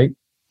Evergreen State.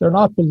 They're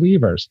not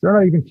believers. They're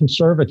not even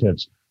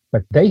conservatives.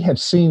 But they have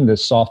seen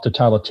this soft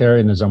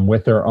totalitarianism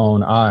with their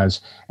own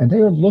eyes, and they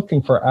are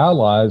looking for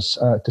allies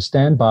to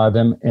stand by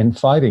them in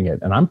fighting it.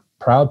 And I'm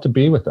proud to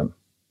be with them.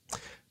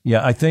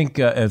 Yeah, I think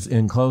as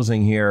in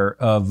closing here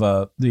of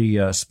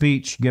the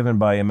speech given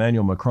by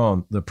Emmanuel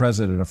Macron, the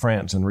president of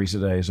France in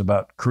recent days,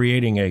 about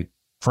creating a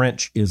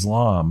French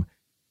Islam.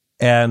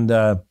 And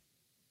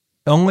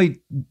only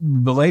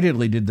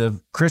belatedly did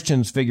the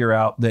Christians figure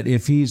out that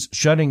if he's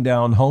shutting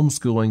down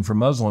homeschooling for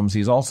Muslims,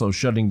 he's also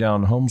shutting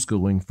down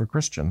homeschooling for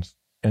Christians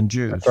and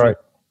Jews. That's right.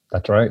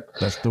 That's right.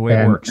 That's the way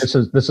it works.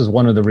 This is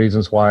one of the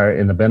reasons why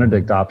in the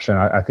Benedict option,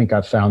 I think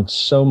I've found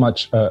so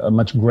much, a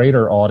much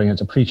greater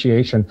audience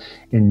appreciation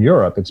in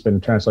Europe. It's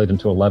been translated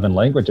into 11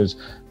 languages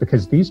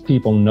because these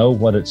people know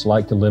what it's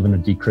like to live in a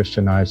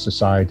de-Christianized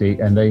society,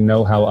 and they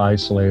know how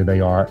isolated they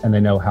are, and they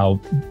know how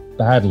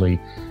badly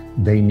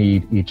they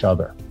need each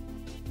other.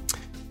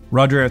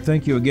 Rod Dreher,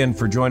 thank you again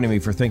for joining me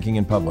for Thinking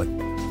in Public.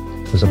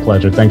 It was a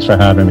pleasure. Thanks for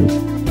having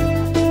me.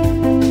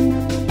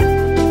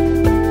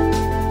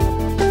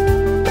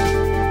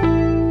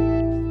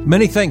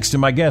 Many thanks to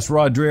my guest,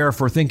 Rod Dreher,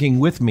 for thinking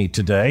with me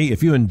today.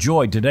 If you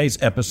enjoyed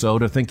today's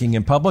episode of Thinking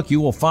in Public, you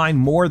will find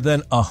more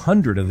than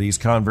 100 of these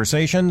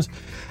conversations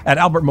at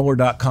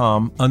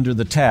albertmohler.com under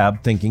the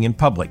tab Thinking in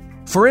Public.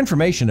 For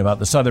information about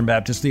the Southern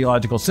Baptist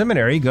Theological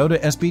Seminary, go to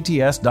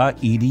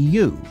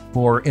sbts.edu.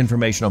 For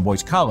information on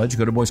Boyce College,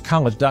 go to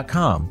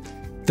boycecollege.com.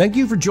 Thank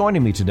you for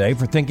joining me today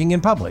for Thinking in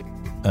Public.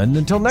 And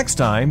until next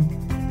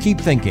time, keep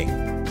thinking.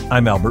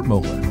 I'm Albert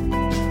Mohler.